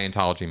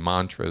Scientology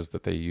mantras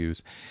that they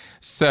use.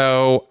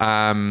 So,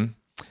 I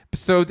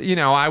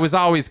was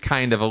always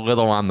kind of a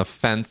little on the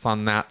fence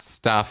on that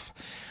stuff.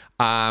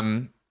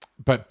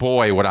 But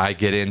boy, would I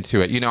get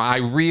into it. I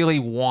really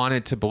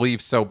wanted to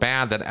believe so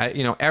bad that,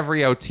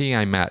 every OT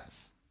I met,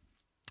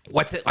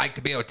 what's it like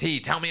to be OT?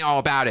 Tell me all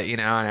about it,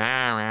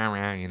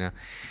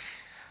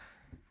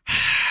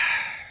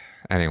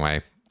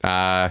 Anyway,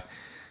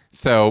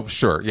 so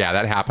sure, yeah,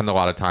 that happened a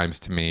lot of times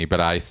to me, but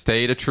I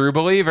stayed a true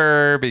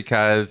believer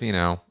because,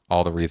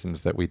 all the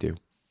reasons that we do.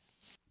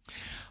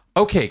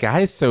 Okay,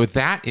 guys, so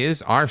that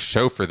is our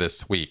show for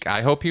this week.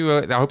 I hope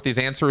these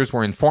answers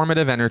were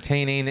informative,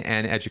 entertaining,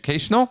 and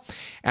educational.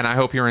 And I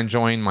hope you're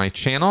enjoying my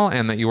channel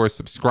and that you are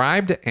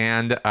subscribed.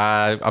 And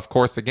of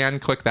course, again,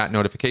 click that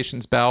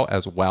notifications bell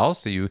as well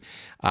so you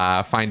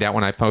find out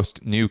when I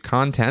post new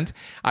content.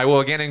 I will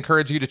again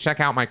encourage you to check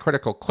out my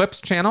Critical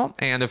Clips channel.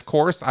 And of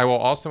course, I will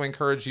also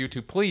encourage you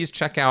to please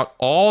check out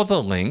all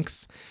the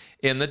links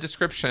in the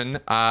description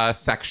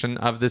section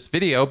of this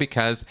video,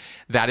 because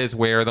that is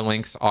where the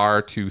links are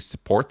to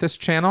support this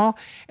channel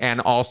and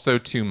also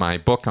to my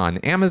book on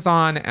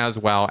Amazon, as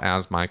well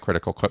as my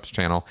Critical Clips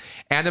channel.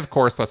 And of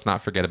course, let's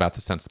not forget about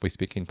the Sensibly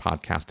Speaking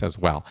podcast as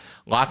well.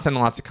 Lots and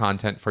lots of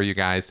content for you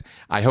guys.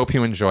 I hope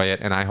you enjoy it,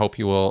 and I hope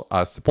you will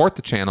support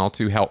the channel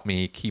to help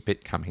me keep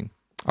it coming.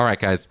 All right,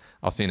 guys,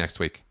 I'll see you next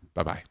week.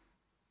 Bye-bye.